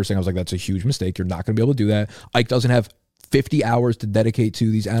like, first thing I was like, that's a huge mistake. You're not going to be able to do that. Ike doesn't have 50 hours to dedicate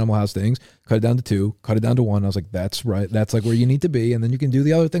to these Animal House things. Cut it down to 2, cut it down to 1. I was like, that's right. That's like where you need to be. And then you can do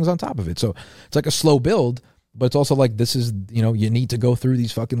the other things on top of it. So it's like a slow build, but it's also like, this is, you know, you need to go through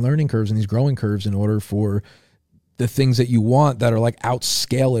these fucking learning curves and these growing curves in order for the things that you want that are like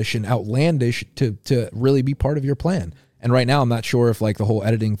outscale-ish and outlandish to really be part of your plan. And right now I'm not sure if like the whole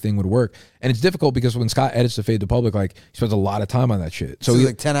editing thing would work. And it's difficult because when Scott edits to Fade the Public, like he spends a lot of time on that shit. So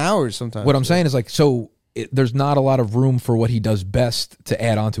like 10 hours sometimes. What I'm saying is like, there's not a lot of room for what he does best to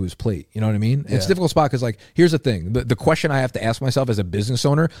add onto his plate. You know what I mean? Yeah. It's a difficult spot because like, here's the thing. The question I have to ask myself as a business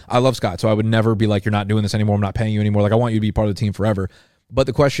owner, I love Scott. So I would never be like, you're not doing this anymore. I'm not paying you anymore. Like I want you to be part of the team forever. But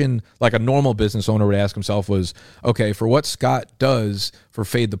the question, like a normal business owner would ask himself was, okay, for what Scott does for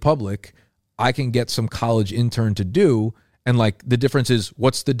Fade the Public, I can get some college intern to do. And like the difference is,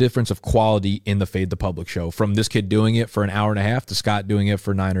 what's the difference of quality in the Fade the Public show from this kid doing it for an hour and a half to Scott doing it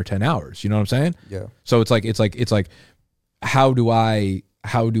for 9 or 10 hours? You know what I'm saying? Yeah. So it's like, how do I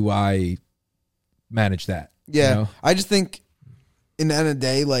manage that? Yeah. You know? I just think in the end of the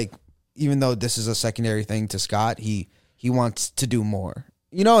day, like, even though this is a secondary thing to Scott, he wants to do more,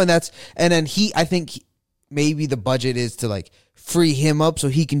 you know, and then I think maybe the budget is to like free him up so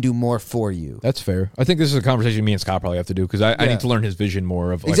he can do more for you. That's fair. I think this is a conversation me and Scott probably have to do because I need to learn his vision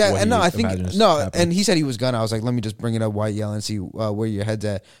more of like exactly. what And he imagines happening. And he said he was gonna. I was like, let me just bring it up, White Yell, and see where your head's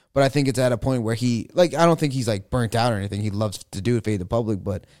at. But I think it's at a point where I don't think he's like burnt out or anything. He loves to do it, Fade the Public,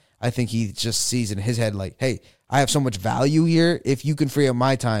 but I think he just sees in his head like, hey, I have so much value here. If you can free up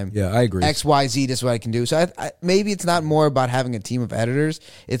my time, yeah, I agree. X, Y, Z, this is what I can do. So maybe it's not more about having a team of editors.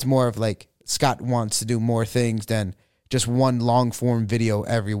 It's more of like Scott wants to do more things than just one long form video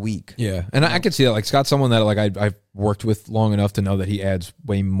every week. Yeah, and I can see that. Like Scott's someone that like I've worked with long enough to know that he adds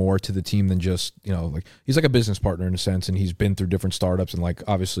way more to the team than just, you know, like he's like a business partner in a sense, and he's been through different startups and like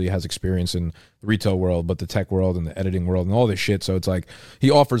obviously has experience in the retail world, but the tech world and the editing world and all this shit. So it's like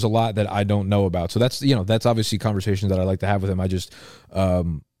he offers a lot that I don't know about. So that's, you know, that's obviously conversations that I like to have with him. I just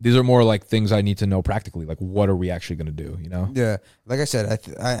these are more like things I need to know practically. Like, what are we actually going to do? You know? Yeah, like I said,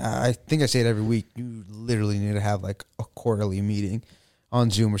 I think I say it every week. You literally need to have like a quarterly meeting on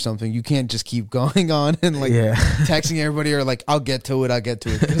Zoom or something. You can't just keep going on and like texting everybody or like, I'll get to it.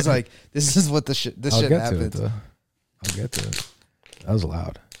 Because like, this is what this shit happens. I'll get to it. That was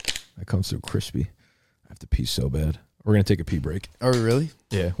loud. That comes through crispy. I have to pee so bad. We're going to take a pee break. Are we really?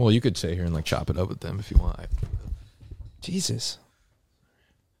 Yeah. Well, you could stay here and like chop it up with them if you want. Jesus.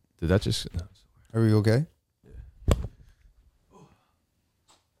 Did that just... No. Are we okay? Yeah.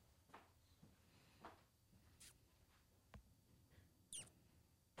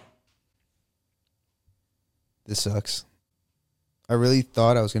 This sucks. I really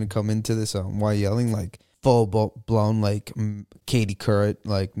thought I was going to come into this while yelling like full blown like Katie Couric,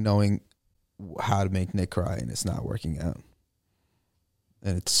 like knowing how to make Nick cry, and it's not working out.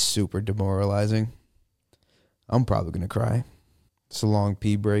 And it's super demoralizing. I'm probably going to cry. It's a long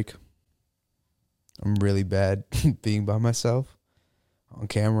pee break. I'm really bad being by myself on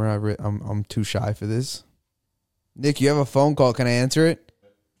camera. I'm too shy for this. Nick, you have a phone call. Can I answer it?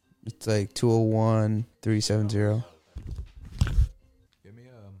 It's like 201-370. Give me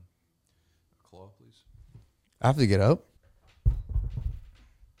a claw, please. I have to get up. Oh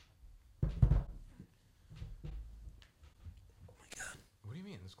my God. What do you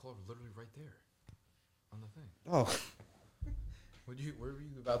mean? This claw is literally right there on the thing. Oh. Where were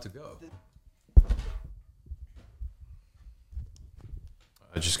you about to go?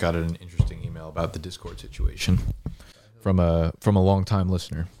 I just got an interesting email about the Discord situation from a long-time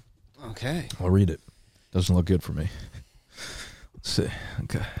listener. Okay. I'll read it. Doesn't look good for me. Let's see.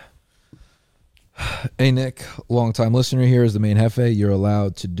 Okay. Hey, Nick, long-time listener here. As the main jefe, you're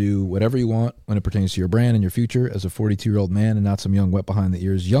allowed to do whatever you want when it pertains to your brand and your future. As a 42-year-old man and not some young,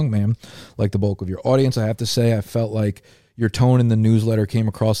 wet-behind-the-ears young man like the bulk of your audience, I have to say I felt like your tone in the newsletter came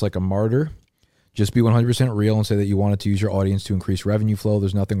across like a martyr. Just be 100% real and say that you wanted to use your audience to increase revenue flow.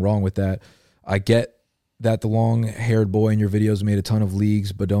 There's nothing wrong with that. I get that the long-haired boy in your videos made a ton of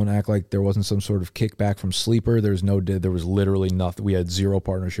leagues, but don't act like there wasn't some sort of kickback from Sleeper. There was literally nothing. We had zero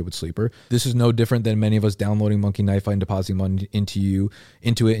partnership with Sleeper. This is no different than many of us downloading Monkey Knife Fight and depositing money into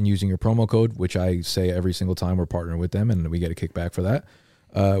it and using your promo code, which I say every single time we're partnering with them, and we get a kickback for that.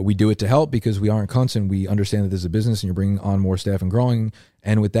 We do it to help because we aren't cunts and we understand that this is a business and you're bringing on more staff and growing.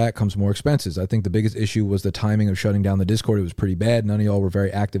 And with that comes more expenses. I think the biggest issue was the timing of shutting down the Discord. It was pretty bad. None of y'all were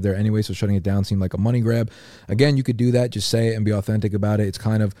very active there anyway, so shutting it down seemed like a money grab. Again, you could do that. Just say it and be authentic about it. It's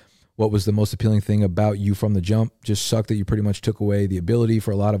kind of what was the most appealing thing about you from the jump. Just sucked that you pretty much took away the ability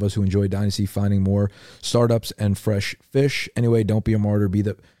for a lot of us who enjoy Dynasty finding more startups and fresh fish. Anyway, don't be a martyr. Be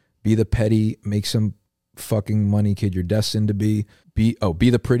the petty, make some fucking money kid you're destined to be. Be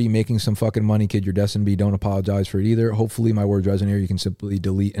the pretty, making some fucking money kid you're destined to be. Don't apologize for it either. Hopefully my words resonate here. You can simply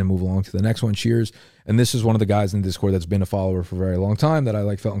delete and move along to the next one. Cheers. And this is one of the guys in Discord that's been a follower for a very long time that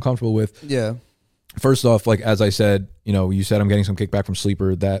I felt uncomfortable with. Yeah. First off, as I said, you said I'm getting some kickback from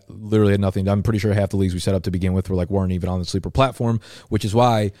Sleeper. That literally had nothing. I'm pretty sure half the leagues we set up to begin with weren't even on the Sleeper platform, which is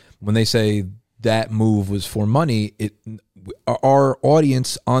why when they say that move was for money, our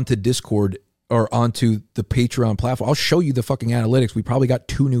audience onto Discord or onto the Patreon platform. I'll show you the fucking analytics. We probably got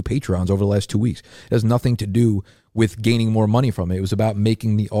 2 new Patreons over the last 2 weeks. It has nothing to do with gaining more money from it. It was about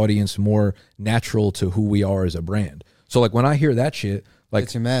making the audience more natural to who we are as a brand. So when I hear that shit,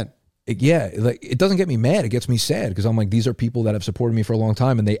 Gets you mad. It doesn't get me mad. It gets me sad because I'm like, these are people that have supported me for a long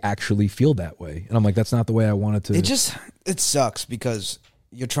time and they actually feel that way. And I'm like, that's not the way I wanted to. It sucks because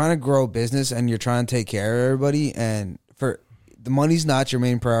you're trying to grow a business and you're trying to take care of everybody, and for the money's not your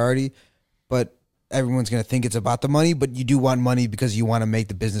main priority, but everyone's going to think it's about the money, but you do want money because you want to make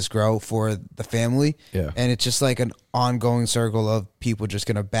the business grow for the family. Yeah. And it's just like an ongoing circle of people just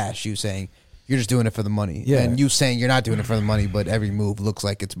going to bash you saying you're just doing it for the money. Yeah. And you saying you're not doing it for the money, but every move looks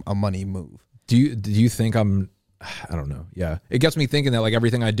like it's a money move. Do you think I don't know. Yeah. It gets me thinking that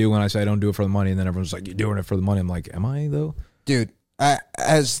everything I do when I say I don't do it for the money and then everyone's like, you're doing it for the money. I'm like, am I though? Dude,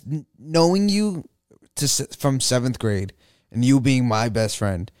 as knowing you from 7th grade and you being my best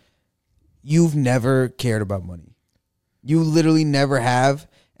friend, you've never cared about money. You literally never have,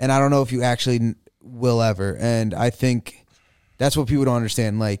 and I don't know if you actually will ever. And I think that's what people don't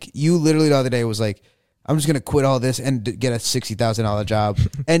understand. You literally the other day was like, I'm just going to quit all this and get a $60,000 job.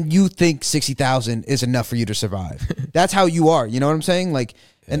 And you think $60,000 is enough for you to survive. That's how you are. You know what I'm saying?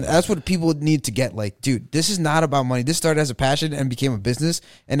 And that's what people need to get. Dude, this is not about money. This started as a passion and became a business.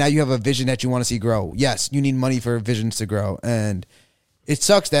 And now you have a vision that you want to see grow. Yes, you need money for visions to grow. And it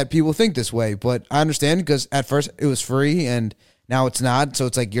sucks that people think this way, but I understand because at first it was free and now it's not. So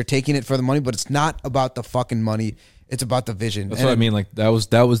it's like you're taking it for the money, but it's not about the fucking money. It's about the vision. That's what I mean. That was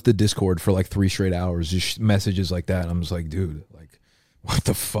the Discord for 3 straight hours, just messages like that. And I'm just like, dude, what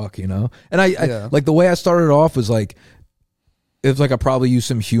the fuck, And I the way I started off was it was I probably used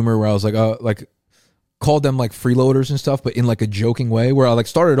some humor where I was called them freeloaders and stuff, but in a joking way where I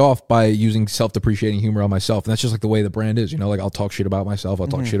started off by using self-depreciating humor on myself. And that's just the way the brand is, I'll talk shit about myself. I'll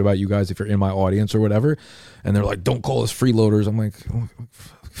talk shit about you guys if you're in my audience or whatever. And they're like, don't call us freeloaders. I'm like, oh,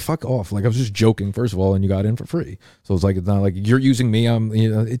 fuck off. I was just joking, first of all, and you got in for free. So it's it's not you're using me.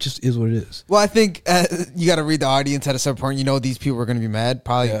 It just is what it is. Well, I think you got to read the audience at a certain point. These people are going to be mad.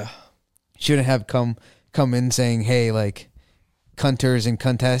 Probably shouldn't have come in saying, hey, cunters and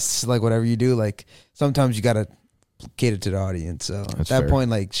contests, whatever you do, sometimes you gotta cater to the audience. So that's at that fair. point,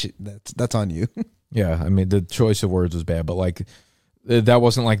 that's on you. Yeah, I mean the choice of words was bad, but that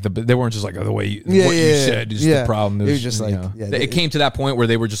wasn't they weren't just the way you said is the problem. It was just it came to that point where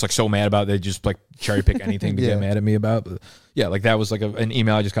they were just so mad about it, they just cherry pick anything to get mad at me about. But that was an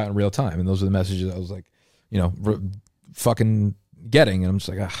email I just got in real time, and those are the messages I was fucking getting, and I'm just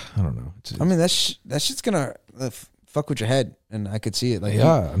I don't know. I mean that shit's gonna fuck with your head, and I could see it.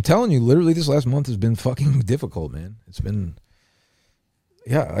 I'm telling you, literally this last month has been fucking difficult, man. It's been,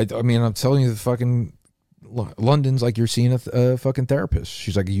 I mean, I'm telling you, the fucking London's you're seeing a fucking therapist.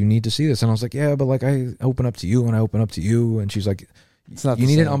 She's like, you need to see this, and I was like, yeah, but I open up to you, and I open up to you, and she's like, it's not. You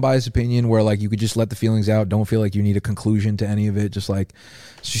need an unbiased opinion where you could just let the feelings out. Don't feel like you need a conclusion to any of it. Just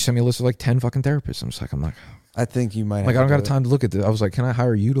she sent me a list of 10 fucking therapists. I'm just I'm like. I think you might. I don't got time to look at this. I was like, can I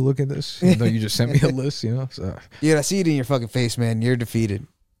hire you to look at this? Even though you just sent me a list, So. Yeah, I see it in your fucking face, man. You're defeated.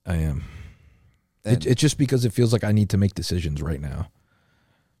 I am. It's just because it feels like I need to make decisions right now.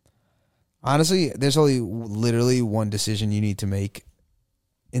 Honestly, there's only literally one decision you need to make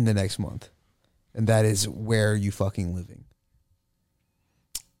in the next month, and that is where are you fucking living.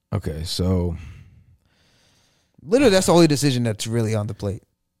 Okay, so literally that's the only decision that's really on the plate.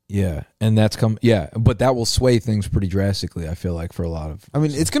 yeah, and but that will sway things pretty drastically, I feel like, for a lot of... I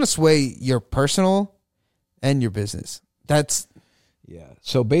mean, it's going to sway your personal and your business. Yeah.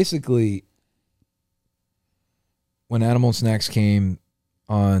 So basically, when Animal Snacks came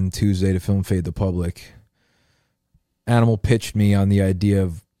on Tuesday to film Fade the Public, Animal pitched me on the idea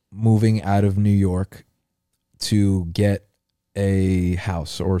of moving out of New York to get a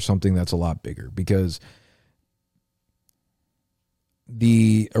house or something that's a lot bigger, because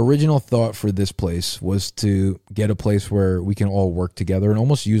the original thought for this place was to get a place where we can all work together and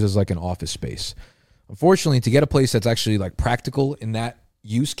almost use as like an office space. Unfortunately, to get a place that's actually like practical in that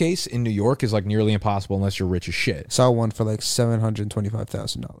use case in New York is like nearly impossible unless you're rich as shit. Saw one for like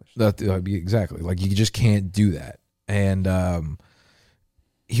 $725,000. That exactly, like you just can't do that. And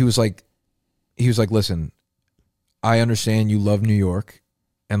he was like, listen, I understand you love New York,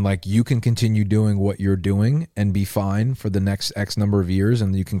 and like you can continue doing what you're doing and be fine for the next X number of years,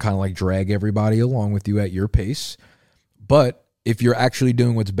 and you can kind of like drag everybody along with you at your pace. But if you're actually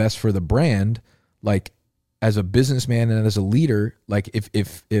doing what's best for the brand, like as a businessman and as a leader, like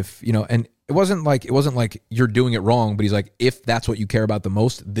if you know, and it wasn't like you're doing it wrong, but he's like, if that's what you care about the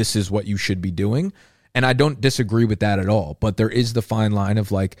most, this is what you should be doing. And I don't disagree with that at all, but there is the fine line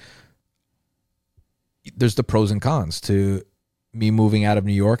of like, there's the pros and cons to me moving out of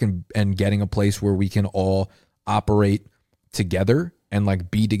New York and getting a place where we can all operate together and like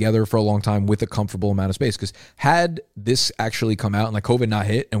be together for a long time with a comfortable amount of space. Because had this actually come out and like COVID not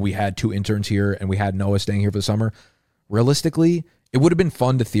hit and we had 2 interns here and we had Noah staying here for the summer, realistically, it would have been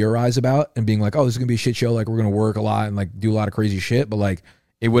fun to theorize about and being like, oh, this is going to be a shit show. Like we're going to work a lot and like do a lot of crazy shit. But like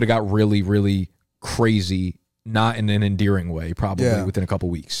it would have got really, really crazy, not in an endearing way, probably within a couple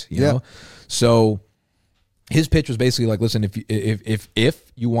weeks, you know? So his pitch was basically like, listen,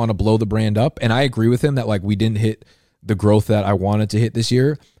 if you want to blow the brand up, and I agree with him that like we didn't hit the growth that I wanted to hit this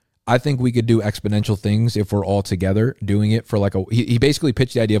year, I think we could do exponential things if we're all together doing it for like he basically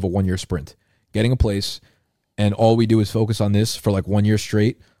pitched the idea of a 1-year sprint, getting a place, and all we do is focus on this for like 1 year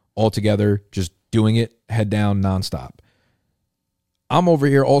straight, all together, just doing it head down nonstop. I'm over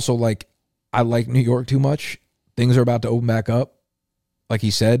here also like, I like New York too much. Things are about to open back up. Like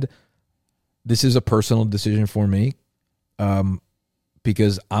he said, this is a personal decision for me,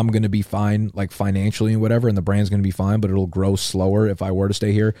 because I'm going to be fine, like financially and whatever, and the brand's going to be fine, but it'll grow slower if I were to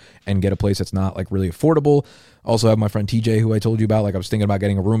stay here and get a place that's not like really affordable. Also have my friend TJ, who I told you about. Like I was thinking about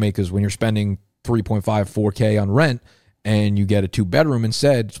getting a roommate, because when you're spending 3.5, 4K on rent and you get a 2-bedroom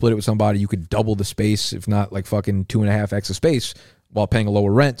instead, split it with somebody, you could double the space, if not like fucking 2.5x of space while paying a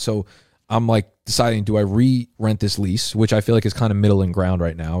lower rent. So I'm like deciding, do I re-rent this lease, which I feel like is kind of middle and ground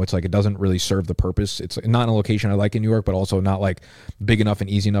right now. It's like it doesn't really serve the purpose. It's not in a location I like in New York, but also not like big enough and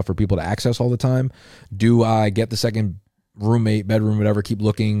easy enough for people to access all the time. Do I get the second roommate, bedroom, whatever, keep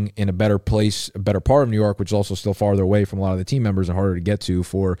looking in a better place, a better part of New York, which is also still farther away from a lot of the team members and harder to get to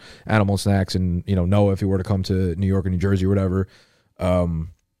for Animal Snacks and, you know, Noah if he were to come to New York or New Jersey or whatever.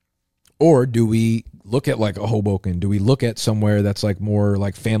 Or do we look at like a Hoboken? Do we look at somewhere that's like more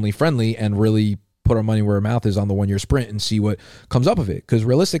like family friendly and really put our money where our mouth is on the 1 year sprint and see what comes up of it? Because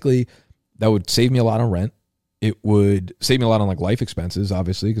realistically, that would save me a lot on rent. It would save me a lot on like life expenses,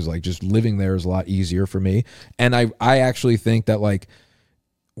 obviously, because like just living there is a lot easier for me. And I actually think that like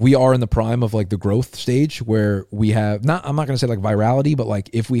we are in the prime of like the growth stage where we have I'm not going to say like virality, but like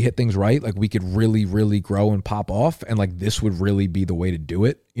if we hit things right, like we could really, really grow and pop off. And like this would really be the way to do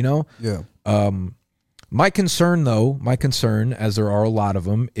it, you know? Yeah. My concern, as there are a lot of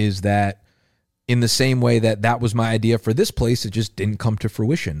them, is that in the same way that was my idea for this place, it just didn't come to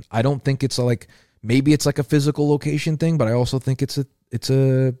fruition. I don't think it's like, maybe it's like a physical location thing, but I also think it's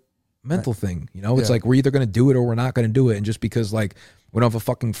a mental thing. You know, it's like we're either going to do it or we're not going to do it. And just because like we don't have a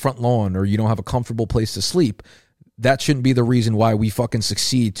fucking front lawn or you don't have a comfortable place to sleep, that shouldn't be the reason why we fucking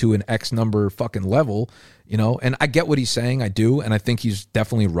succeed to an X number fucking level, you know? And I get what he's saying. I do. And I think he's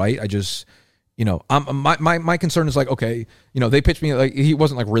definitely right. I just, you know, my concern is like, okay, you know, they pitched me like, he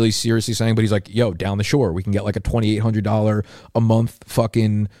wasn't like really seriously saying, but he's like, yo, down the shore, we can get like a $2,800 a month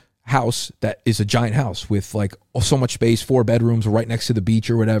fucking house that is a giant house with like so much space, 4 bedrooms right next to the beach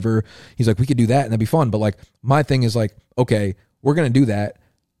or whatever. He's like, we could do that and that'd be fun. But like, my thing is like, okay, we're going to do that,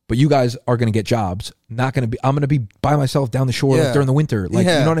 but you guys are going to get jobs. I'm going to be by myself down the shore like, during the winter. Like,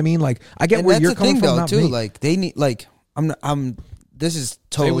 you know what I mean? Like, I get where you're coming from. Though, too. Like, they need, like, this is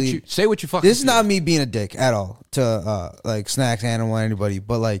totally say what you fucking. This is feel. not me being a dick at all to like Snacks, Animal, anybody,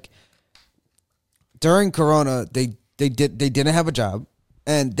 but like during Corona, they didn't have a job,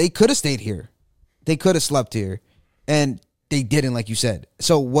 and they could have stayed here, they could have slept here, and they didn't, like you said.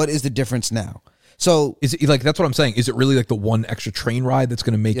 So what is the difference now? So is it like that's what I'm saying? Is it really like the one extra train ride that's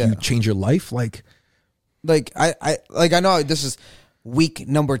going to make you change your life? Like I know this is week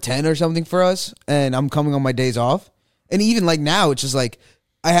number 10 or something for us, and I'm coming on my days off, and even like now, it's just like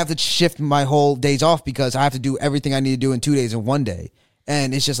I have to shift my whole days off because I have to do everything I need to do in 2 days in 1 day,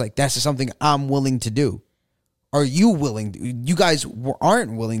 and it's just like that's just something I'm willing to do. Are you willing? You guys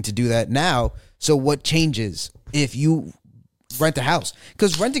aren't willing to do that now. So what changes if you rent a house?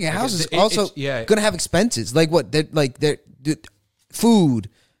 Because renting a house is also going to have expenses. Like what? They're food,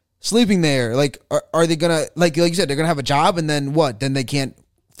 sleeping there. Like are they gonna like you said, they're gonna have a job, and then what? Then they can't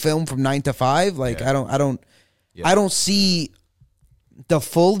film from 9 to 5. Like I don't see the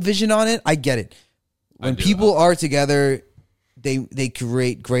full vision on it. I get it. When people are together, they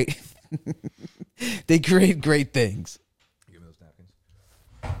create great. They create great things. Give me those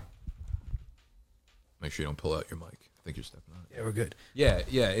napkins. Make sure you don't pull out your mic. I think you're stepping on it. Yeah, we're good.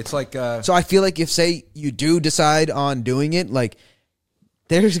 Yeah. It's like. So I feel like if, say, you do decide on doing it, like,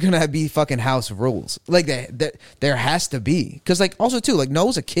 there's going to be fucking house rules. Like, there has to be. Because, like, also, too, like,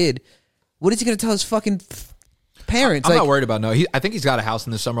 Noah's a kid. What is he going to tell his fucking parents? I'm not worried about Noah. I think he's got a house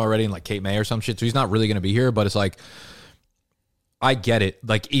in the summer already in, like, Cape May or some shit, so he's not really going to be here. But it's like, I get it.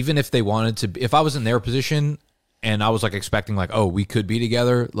 Like, even if they wanted to be, if I was in their position and I was like expecting like, oh, we could be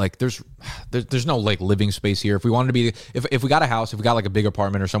together, like there's no like living space here. If we wanted to be, if we got a house, if we got like a big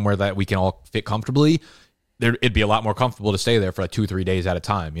apartment or somewhere that we can all fit comfortably, it'd be a lot more comfortable to stay there for like 2-3 days at a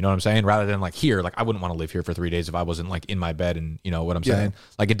time. You know what I'm saying? Rather than like here, like I wouldn't want to live here for 3 days if I wasn't like in my bed, and you know what I'm saying?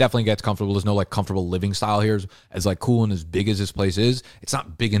 Like it definitely gets comfortable. There's no like comfortable living style here as like cool and as big as this place is. It's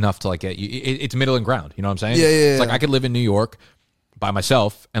not big enough to like get you. It's middle and ground. You know what I'm saying? It's like I could live in New York by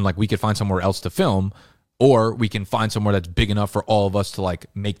myself and like we could find somewhere else to film, or we can find somewhere that's big enough for all of us to like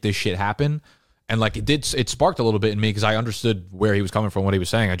make this shit happen. And like it sparked a little bit in me because I understood where he was coming from, what he was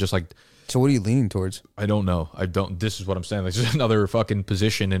saying. I just like, so what are you leaning towards? I don't know. This is what I'm saying. Like, this is another fucking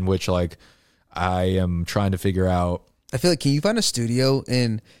position in which like I am trying to figure out. I feel like, can you find a studio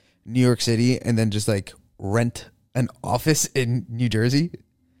in New York City and then just like rent an office in New Jersey?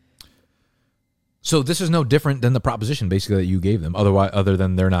 So this is no different than the proposition basically that you gave them. Other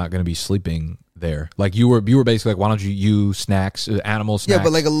than they're not going to be sleeping there. Like you were basically like, why don't you Snacks, Animal Snacks? Yeah,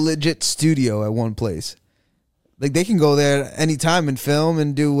 but like a legit studio at one place. Like they can go there anytime and film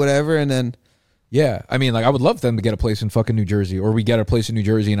and do whatever, and then. Yeah, I mean, like I would love them to get a place in fucking New Jersey, or we get a place in New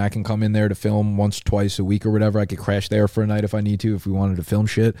Jersey and I can come in there to film once, twice a week or whatever. I could crash there for a night if I need to, if we wanted to film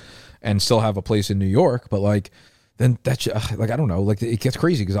shit, and still have a place in New York. But like. Then that's like I don't know, like it gets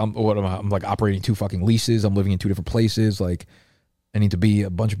crazy because I'm like operating 2 fucking leases. I'm living in 2 different places. Like I need to be a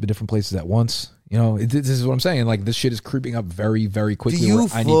bunch of different places at once. You know, this is what I'm saying. Like this shit is creeping up very, very quickly. Do you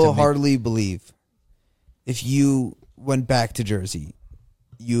full-heartedly believe if you went back to Jersey,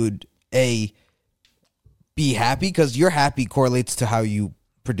 you'd be happy? Because your happy correlates to how you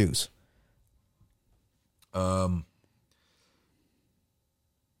produce. I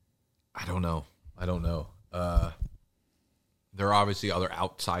don't know. There are obviously other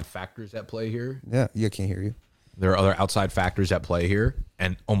outside factors at play here. Yeah, I can't hear you. There are other outside factors at play here,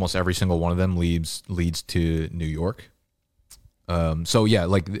 and almost every single one of them leads to New York. So yeah,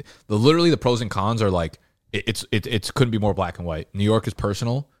 like literally the pros and cons are like it couldn't be more black and white. New York is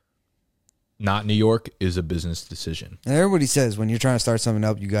personal. Not New York is a business decision. And everybody says when you're trying to start something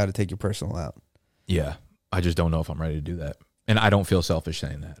up, you got to take your personal out. Yeah, I just don't know if I'm ready to do that, and I don't feel selfish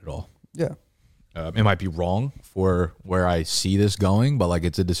saying that at all. Yeah. It might be wrong for where I see this going, but like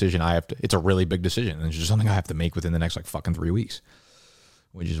it's a decision I have to. It's a really big decision, and it's just something I have to make within the next like fucking 3 weeks,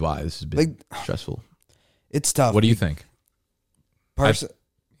 which is why this has been stressful. It's tough. What do you think?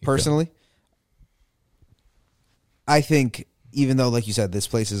 Personally, I think even though, like you said, this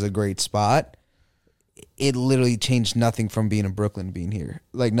place is a great spot, it literally changed nothing from being in Brooklyn to being here.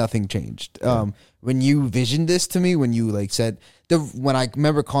 Like nothing changed. Yeah. When you visioned this to me, when you like said when I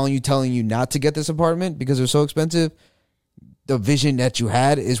remember calling you, telling you not to get this apartment because it was so expensive, the vision that you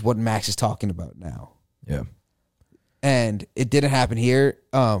had is what Max is talking about now. Yeah. And it didn't happen here.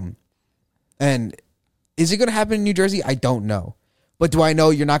 And is it going to happen in New Jersey? I don't know. But do I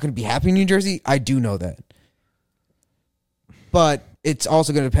know you're not going to be happy in New Jersey? I do know that. But it's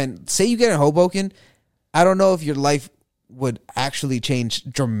also going to depend. Say you get in Hoboken, I don't know if your life would actually change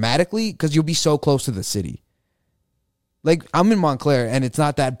dramatically because you'll be so close to the city. Like, I'm in Montclair, and it's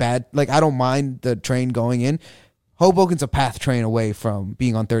not that bad. Like, I don't mind the train going in. Hoboken's a path train away from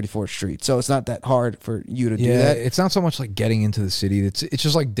being on 34th Street, so it's not that hard for you to do that. It's not so much like getting into the city. It's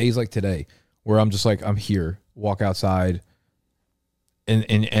just like days like today where I'm just like, I'm here, walk outside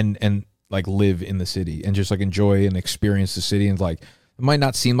and like live in the city and just like enjoy and experience the city. And like, it might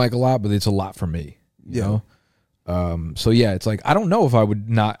not seem like a lot, but it's a lot for me, you know? So yeah, it's like, I don't know if I would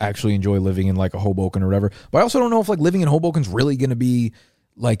not actually enjoy living in like a Hoboken or whatever, but I also don't know if like living in Hoboken's really going to be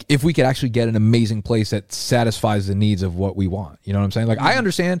like, if we could actually get an amazing place that satisfies the needs of what we want. You know what I'm saying? Like, I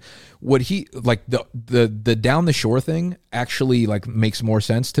understand what he, like the down the shore thing actually like makes more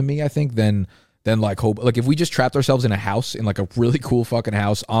sense to me, I think, than like Hoboken. Like if we just trapped ourselves in a house, in like a really cool fucking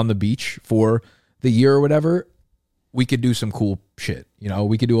house on the beach for the year or whatever, we could do some cool shit. You know,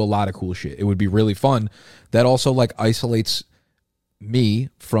 we could do a lot of cool shit. It would be really fun. That also like isolates me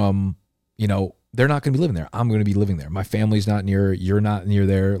from, you know, they're not going to be living there. I'm going to be living there. My family's not near. You're not near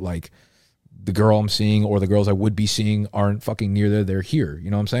there. Like the girl I'm seeing or the girls I would be seeing aren't fucking near there. They're here.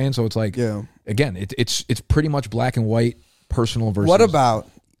 You know what I'm saying? So it's like, again, it's pretty much black and white, personal versus. What about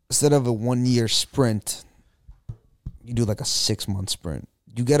instead of a 1 year sprint, you do like a 6 month sprint?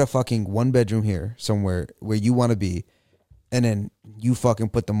 You get a fucking 1 bedroom here somewhere where you want to be, and then you fucking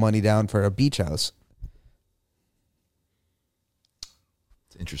put the money down for a beach house.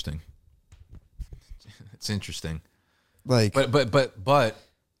 It's interesting. It's interesting. Like, but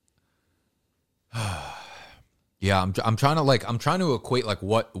yeah, I'm trying to equate like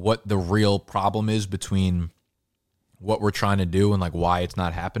what the real problem is between what we're trying to do and like why it's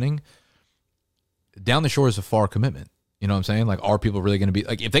not happening. Down the shore is a far commitment. You know what I'm saying? Like, are people really going to be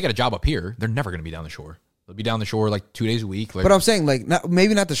like, if they get a job up here, they're never going to be down the shore. They'll be down the shore like 2 days a week. Like, but I'm saying like,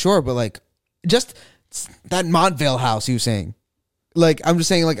 maybe not the shore, but like just that Montvale house you were saying. Like, I'm just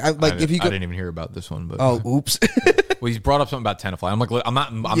saying, like, if you could, I didn't even hear about this one, but oops. Well, he's brought up something about Tenafly. I'm like, I'm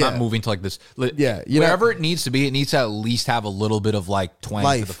not moving to like this. Yeah, wherever it needs to be, it needs to at least have a little bit of like twang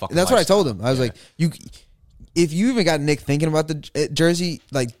life. to the fucking. That's lifestyle. what I told him. I was like, if you even got Nick thinking about the Jersey,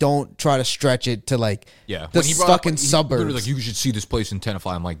 like, don't try to stretch it to like, the fucking suburbs. Like, you should see this place in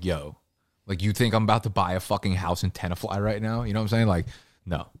Tenafly. I'm like, yo, like, you think I'm about to buy a fucking house in Tenafly right now? You know what I'm saying? Like,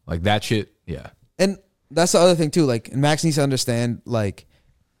 no, like that shit. Yeah, and that's the other thing too. Like, Max needs to understand, like,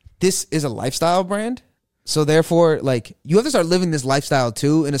 this is a lifestyle brand. So therefore, like, you have to start living this lifestyle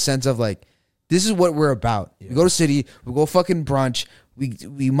too, in a sense of like, this is what we're about. Yeah. We go to city, we go fucking brunch,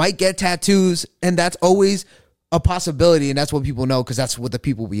 we might get tattoos, and that's always a possibility, and that's what people know because that's what the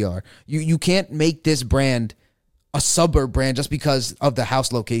people we are. You can't make this brand a suburb brand just because of the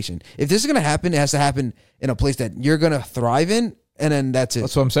house location. If this is gonna happen, it has to happen in a place that you're gonna thrive in, and then that's it.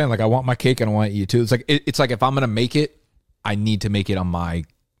 That's what I'm saying. Like, I want my cake and I want to eat it too. It's like it's like if I'm gonna make it, I need to make it on my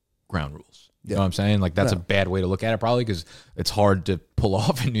ground rules. You know what I'm saying? Like, that's a bad way to look at it probably because it's hard to pull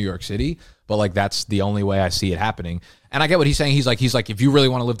off in New York City, but like that's the only way I see it happening. And I get what he's saying. He's like, if you really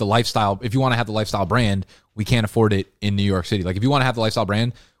want to live the lifestyle, if you want to have the lifestyle brand, we can't afford it in New York City. Like, if you want to have the lifestyle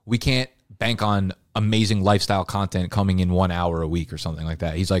brand, we can't bank on amazing lifestyle content coming in 1 hour a week or something like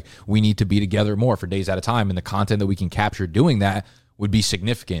that. He's like, we need to be together more for days at a time. And the content that we can capture doing that would be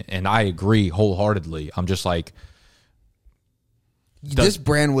significant. And I agree wholeheartedly. I'm just like, this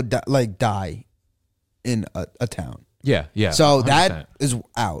brand would die in a town. Yeah. So 100%. that is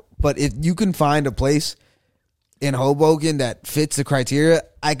out. But if you can find a place in Hoboken that fits the criteria,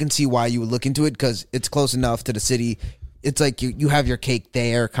 I can see why you would look into it because it's close enough to the city. It's like you have your cake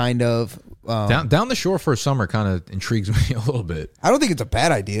there, kind of. Down the shore for a summer kind of intrigues me a little bit. I don't think it's a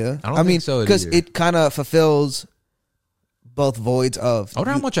bad idea. I don't think so because either. it kind of fulfills both voids of. I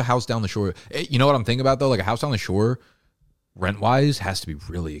wonder how much a house down the shore. You know what I'm thinking about though? Like a house down the shore, rent wise, has to be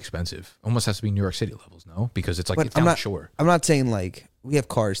really expensive. Almost has to be New York City levels, no? Because it's like it's down the shore. I'm not saying like we have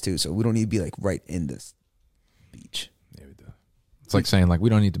cars too, so we don't need to be like right in this beach. Yeah, we do. It's like saying like we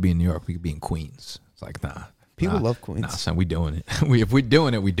don't need to be in New York. We could be in Queens. It's like nah. People love Queens. Nah, son, we doing it. If we're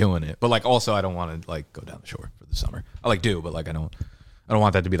doing it, we doing it. But like, also, I don't want to like go down the shore for the summer. I like do, but like, I don't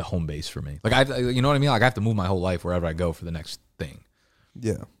want that to be the home base for me. Like, you know what I mean? Like, I have to move my whole life wherever I go for the next thing.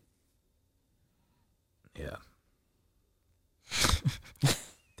 Yeah. Yeah.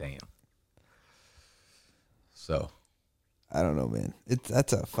 Damn. So, I don't know, man.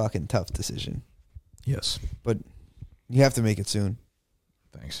 That's a fucking tough decision. Yes, but you have to make it soon.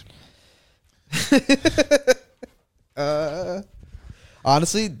 Thanks.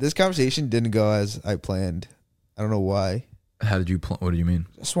 Honestly, this conversation didn't go as I planned. I don't know why. How did you what do you mean?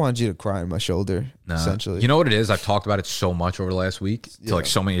 I just wanted you to cry on my shoulder, essentially. You know what it is? I've talked about it so much over the last week to like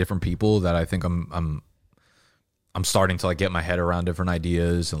so many different people that I think I'm starting to like get my head around different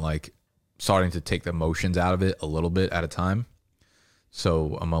ideas and like starting to take the emotions out of it a little bit at a time.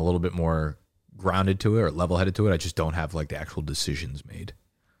 So I'm a little bit more grounded to it or level headed to it. I just don't have like the actual decisions made.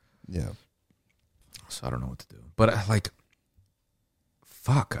 Yeah. So I don't know what to do. But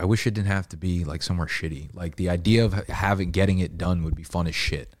fuck, I wish it didn't have to be like somewhere shitty. Like the idea of getting it done would be fun as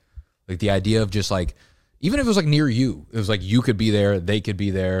shit. Like the idea of just like, even if it was like near you, it was like you could be there, they could be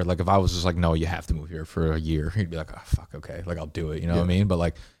there. Like if I was just like, no, you have to move here for a year, you'd be like, oh fuck, okay, like I'll do it. You know what I mean? But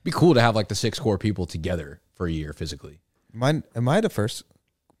like, it'd be cool to have like the 6 core people together for a year physically. Am I the first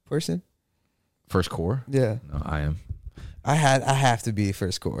person? First core? Yeah. No, I am. I have to be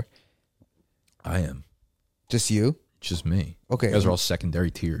first core. I am. Just you? Just me. Okay. You guys are all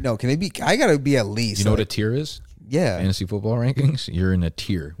secondary tier. No, can it be? I gotta be at least. You know what a tier is? Yeah. Fantasy football rankings. You're in a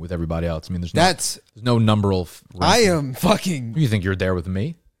tier with everybody else. I mean, there's no numeral. I am fucking. You think you're there with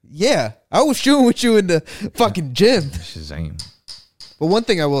me? Yeah, I was shooting with you in the fucking gym. Shazam. But one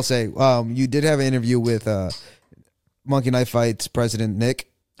thing I will say, you did have an interview with Monkey Knife Fights president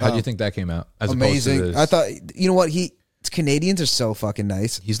Nick. How do you think that came out? As amazing. Opposed to this? I thought, you know what, Canadians are so fucking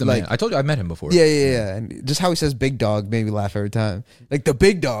nice. He's the man. I told you I met him before. Yeah. And just how he says big dog made me laugh every time. Like the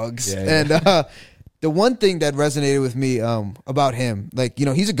big dogs. Yeah. And the one thing that resonated with me about him, like, you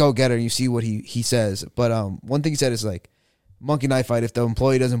know, he's a go-getter and you see what he says. But one thing he said is like, Monkey Knife Fight, if the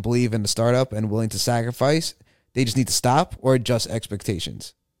employee doesn't believe in the startup and willing to sacrifice, they just need to stop or adjust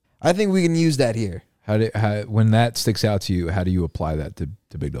expectations. I think we can use that here. When that sticks out to you, how do you apply that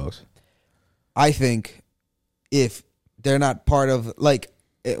to big dogs? I think if they're not part of, like,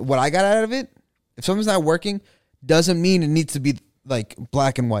 what I got out of it, if something's not working, doesn't mean it needs to be like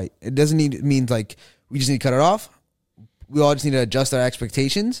black and white. It doesn't mean like we just need to cut it off. We all just need to adjust our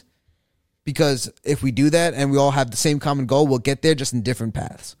expectations, because if we do that and we all have the same common goal, we'll get there just in different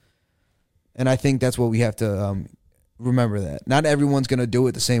paths. And I think that's what we have to remember, that not everyone's going to do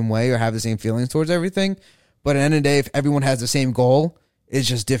it the same way or have the same feelings towards everything. But at the end of the day, if everyone has the same goal, it's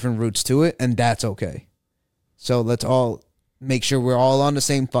just different routes to it, and that's okay. So let's all make sure we're all on the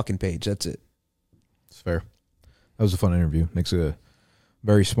same fucking page. That's it. It's fair. That was a fun interview. Nick's a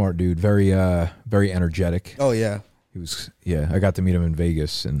very smart dude, very energetic. Oh yeah. He was. Yeah, I got to meet him in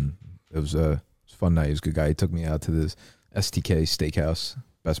Vegas, and it was a fun night. He was a good guy. He took me out to this STK Steakhouse.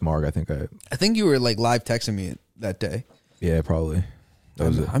 Best marg, I think you were like live texting me that day. Yeah, probably. That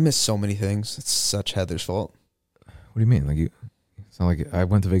was it. I missed so many things. It's such Heather's fault. What do you mean? Like it's not like I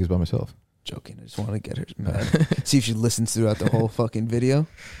went to Vegas by myself. Joking. I just want to get her mad. See if she listens throughout the whole fucking video.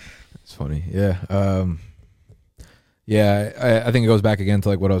 It's funny. Yeah. Yeah, I think it goes back again to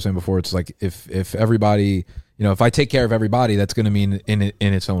like what I was saying before. It's like if everybody, you know, if I take care of everybody, that's going to mean in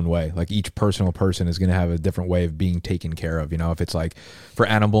its own way. Like each personal person is going to have a different way of being taken care of. You know, if it's like for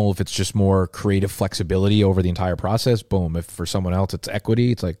animal, if it's just more creative flexibility over the entire process, boom. If for someone else it's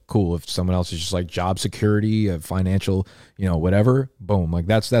equity, it's like cool. If someone else is just like job security, financial, you know, whatever, boom. Like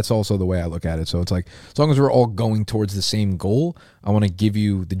that's also the way I look at it. So it's like as long as we're all going towards the same goal, I want to give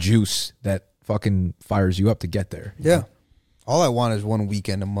you the juice that fucking fires you up to get there. Yeah. All I want is one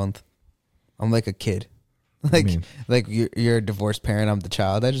weekend a month. I'm like a kid. Like you're a divorced parent. I'm the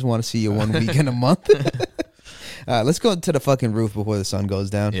child. I just want to see you one weekend a month. Let's go to the fucking roof before the sun goes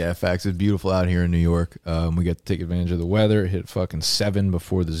down. Yeah, facts. It's beautiful out here in New York. We get to take advantage of the weather. It hit fucking 7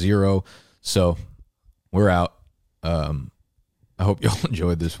 before the 0. So we're out. I hope y'all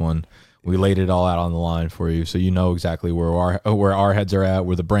enjoyed this one. We laid it all out on the line for you, so you know exactly where our heads are at,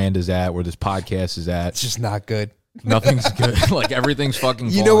 where the brand is at, where this podcast is at. It's just not good. Nothing's good. Like everything's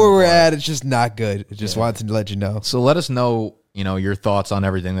fucking. You know where we're at. It's just not good. I just wanted to let you know. So let us know, you know, your thoughts on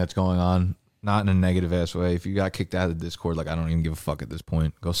everything that's going on. Not in a negative ass way. If you got kicked out of the Discord, like I don't even give a fuck at this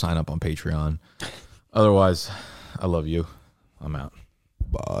point. Go sign up on Patreon. Otherwise, I love you. I'm out.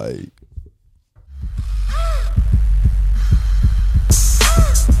 Bye.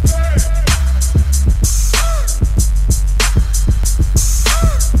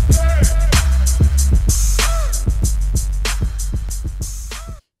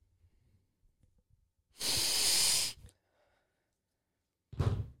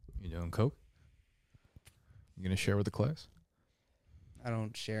 Coke? You gonna share with the class? I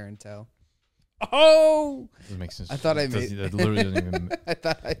don't share and tell. Oh, doesn't make sense. I thought I made that. Literally doesn't even. I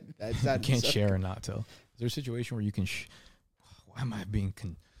thought I you can't share and not tell. Is there a situation where you can? Why am I being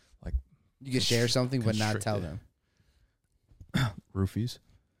like? You can share something but not tell them. Roofies.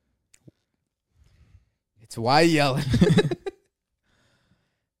 It's why yelling.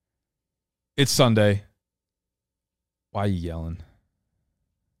 It's Sunday. Why are you yelling?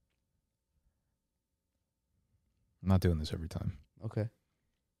 I'm not doing this every time. Okay.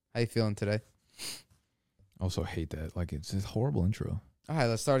 How you feeling today? I also hate that. Like, it's a horrible intro. All right,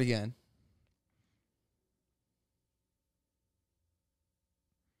 let's start again.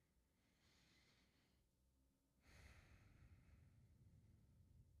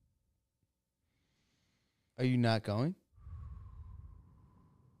 Are you not going?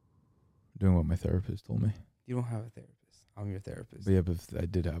 Doing what my therapist told me. You don't have a therapist. I'm your therapist. But yeah, but if I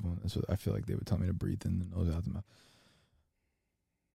did have one, that's what I feel like they would tell me to breathe in the nose, out the mouth.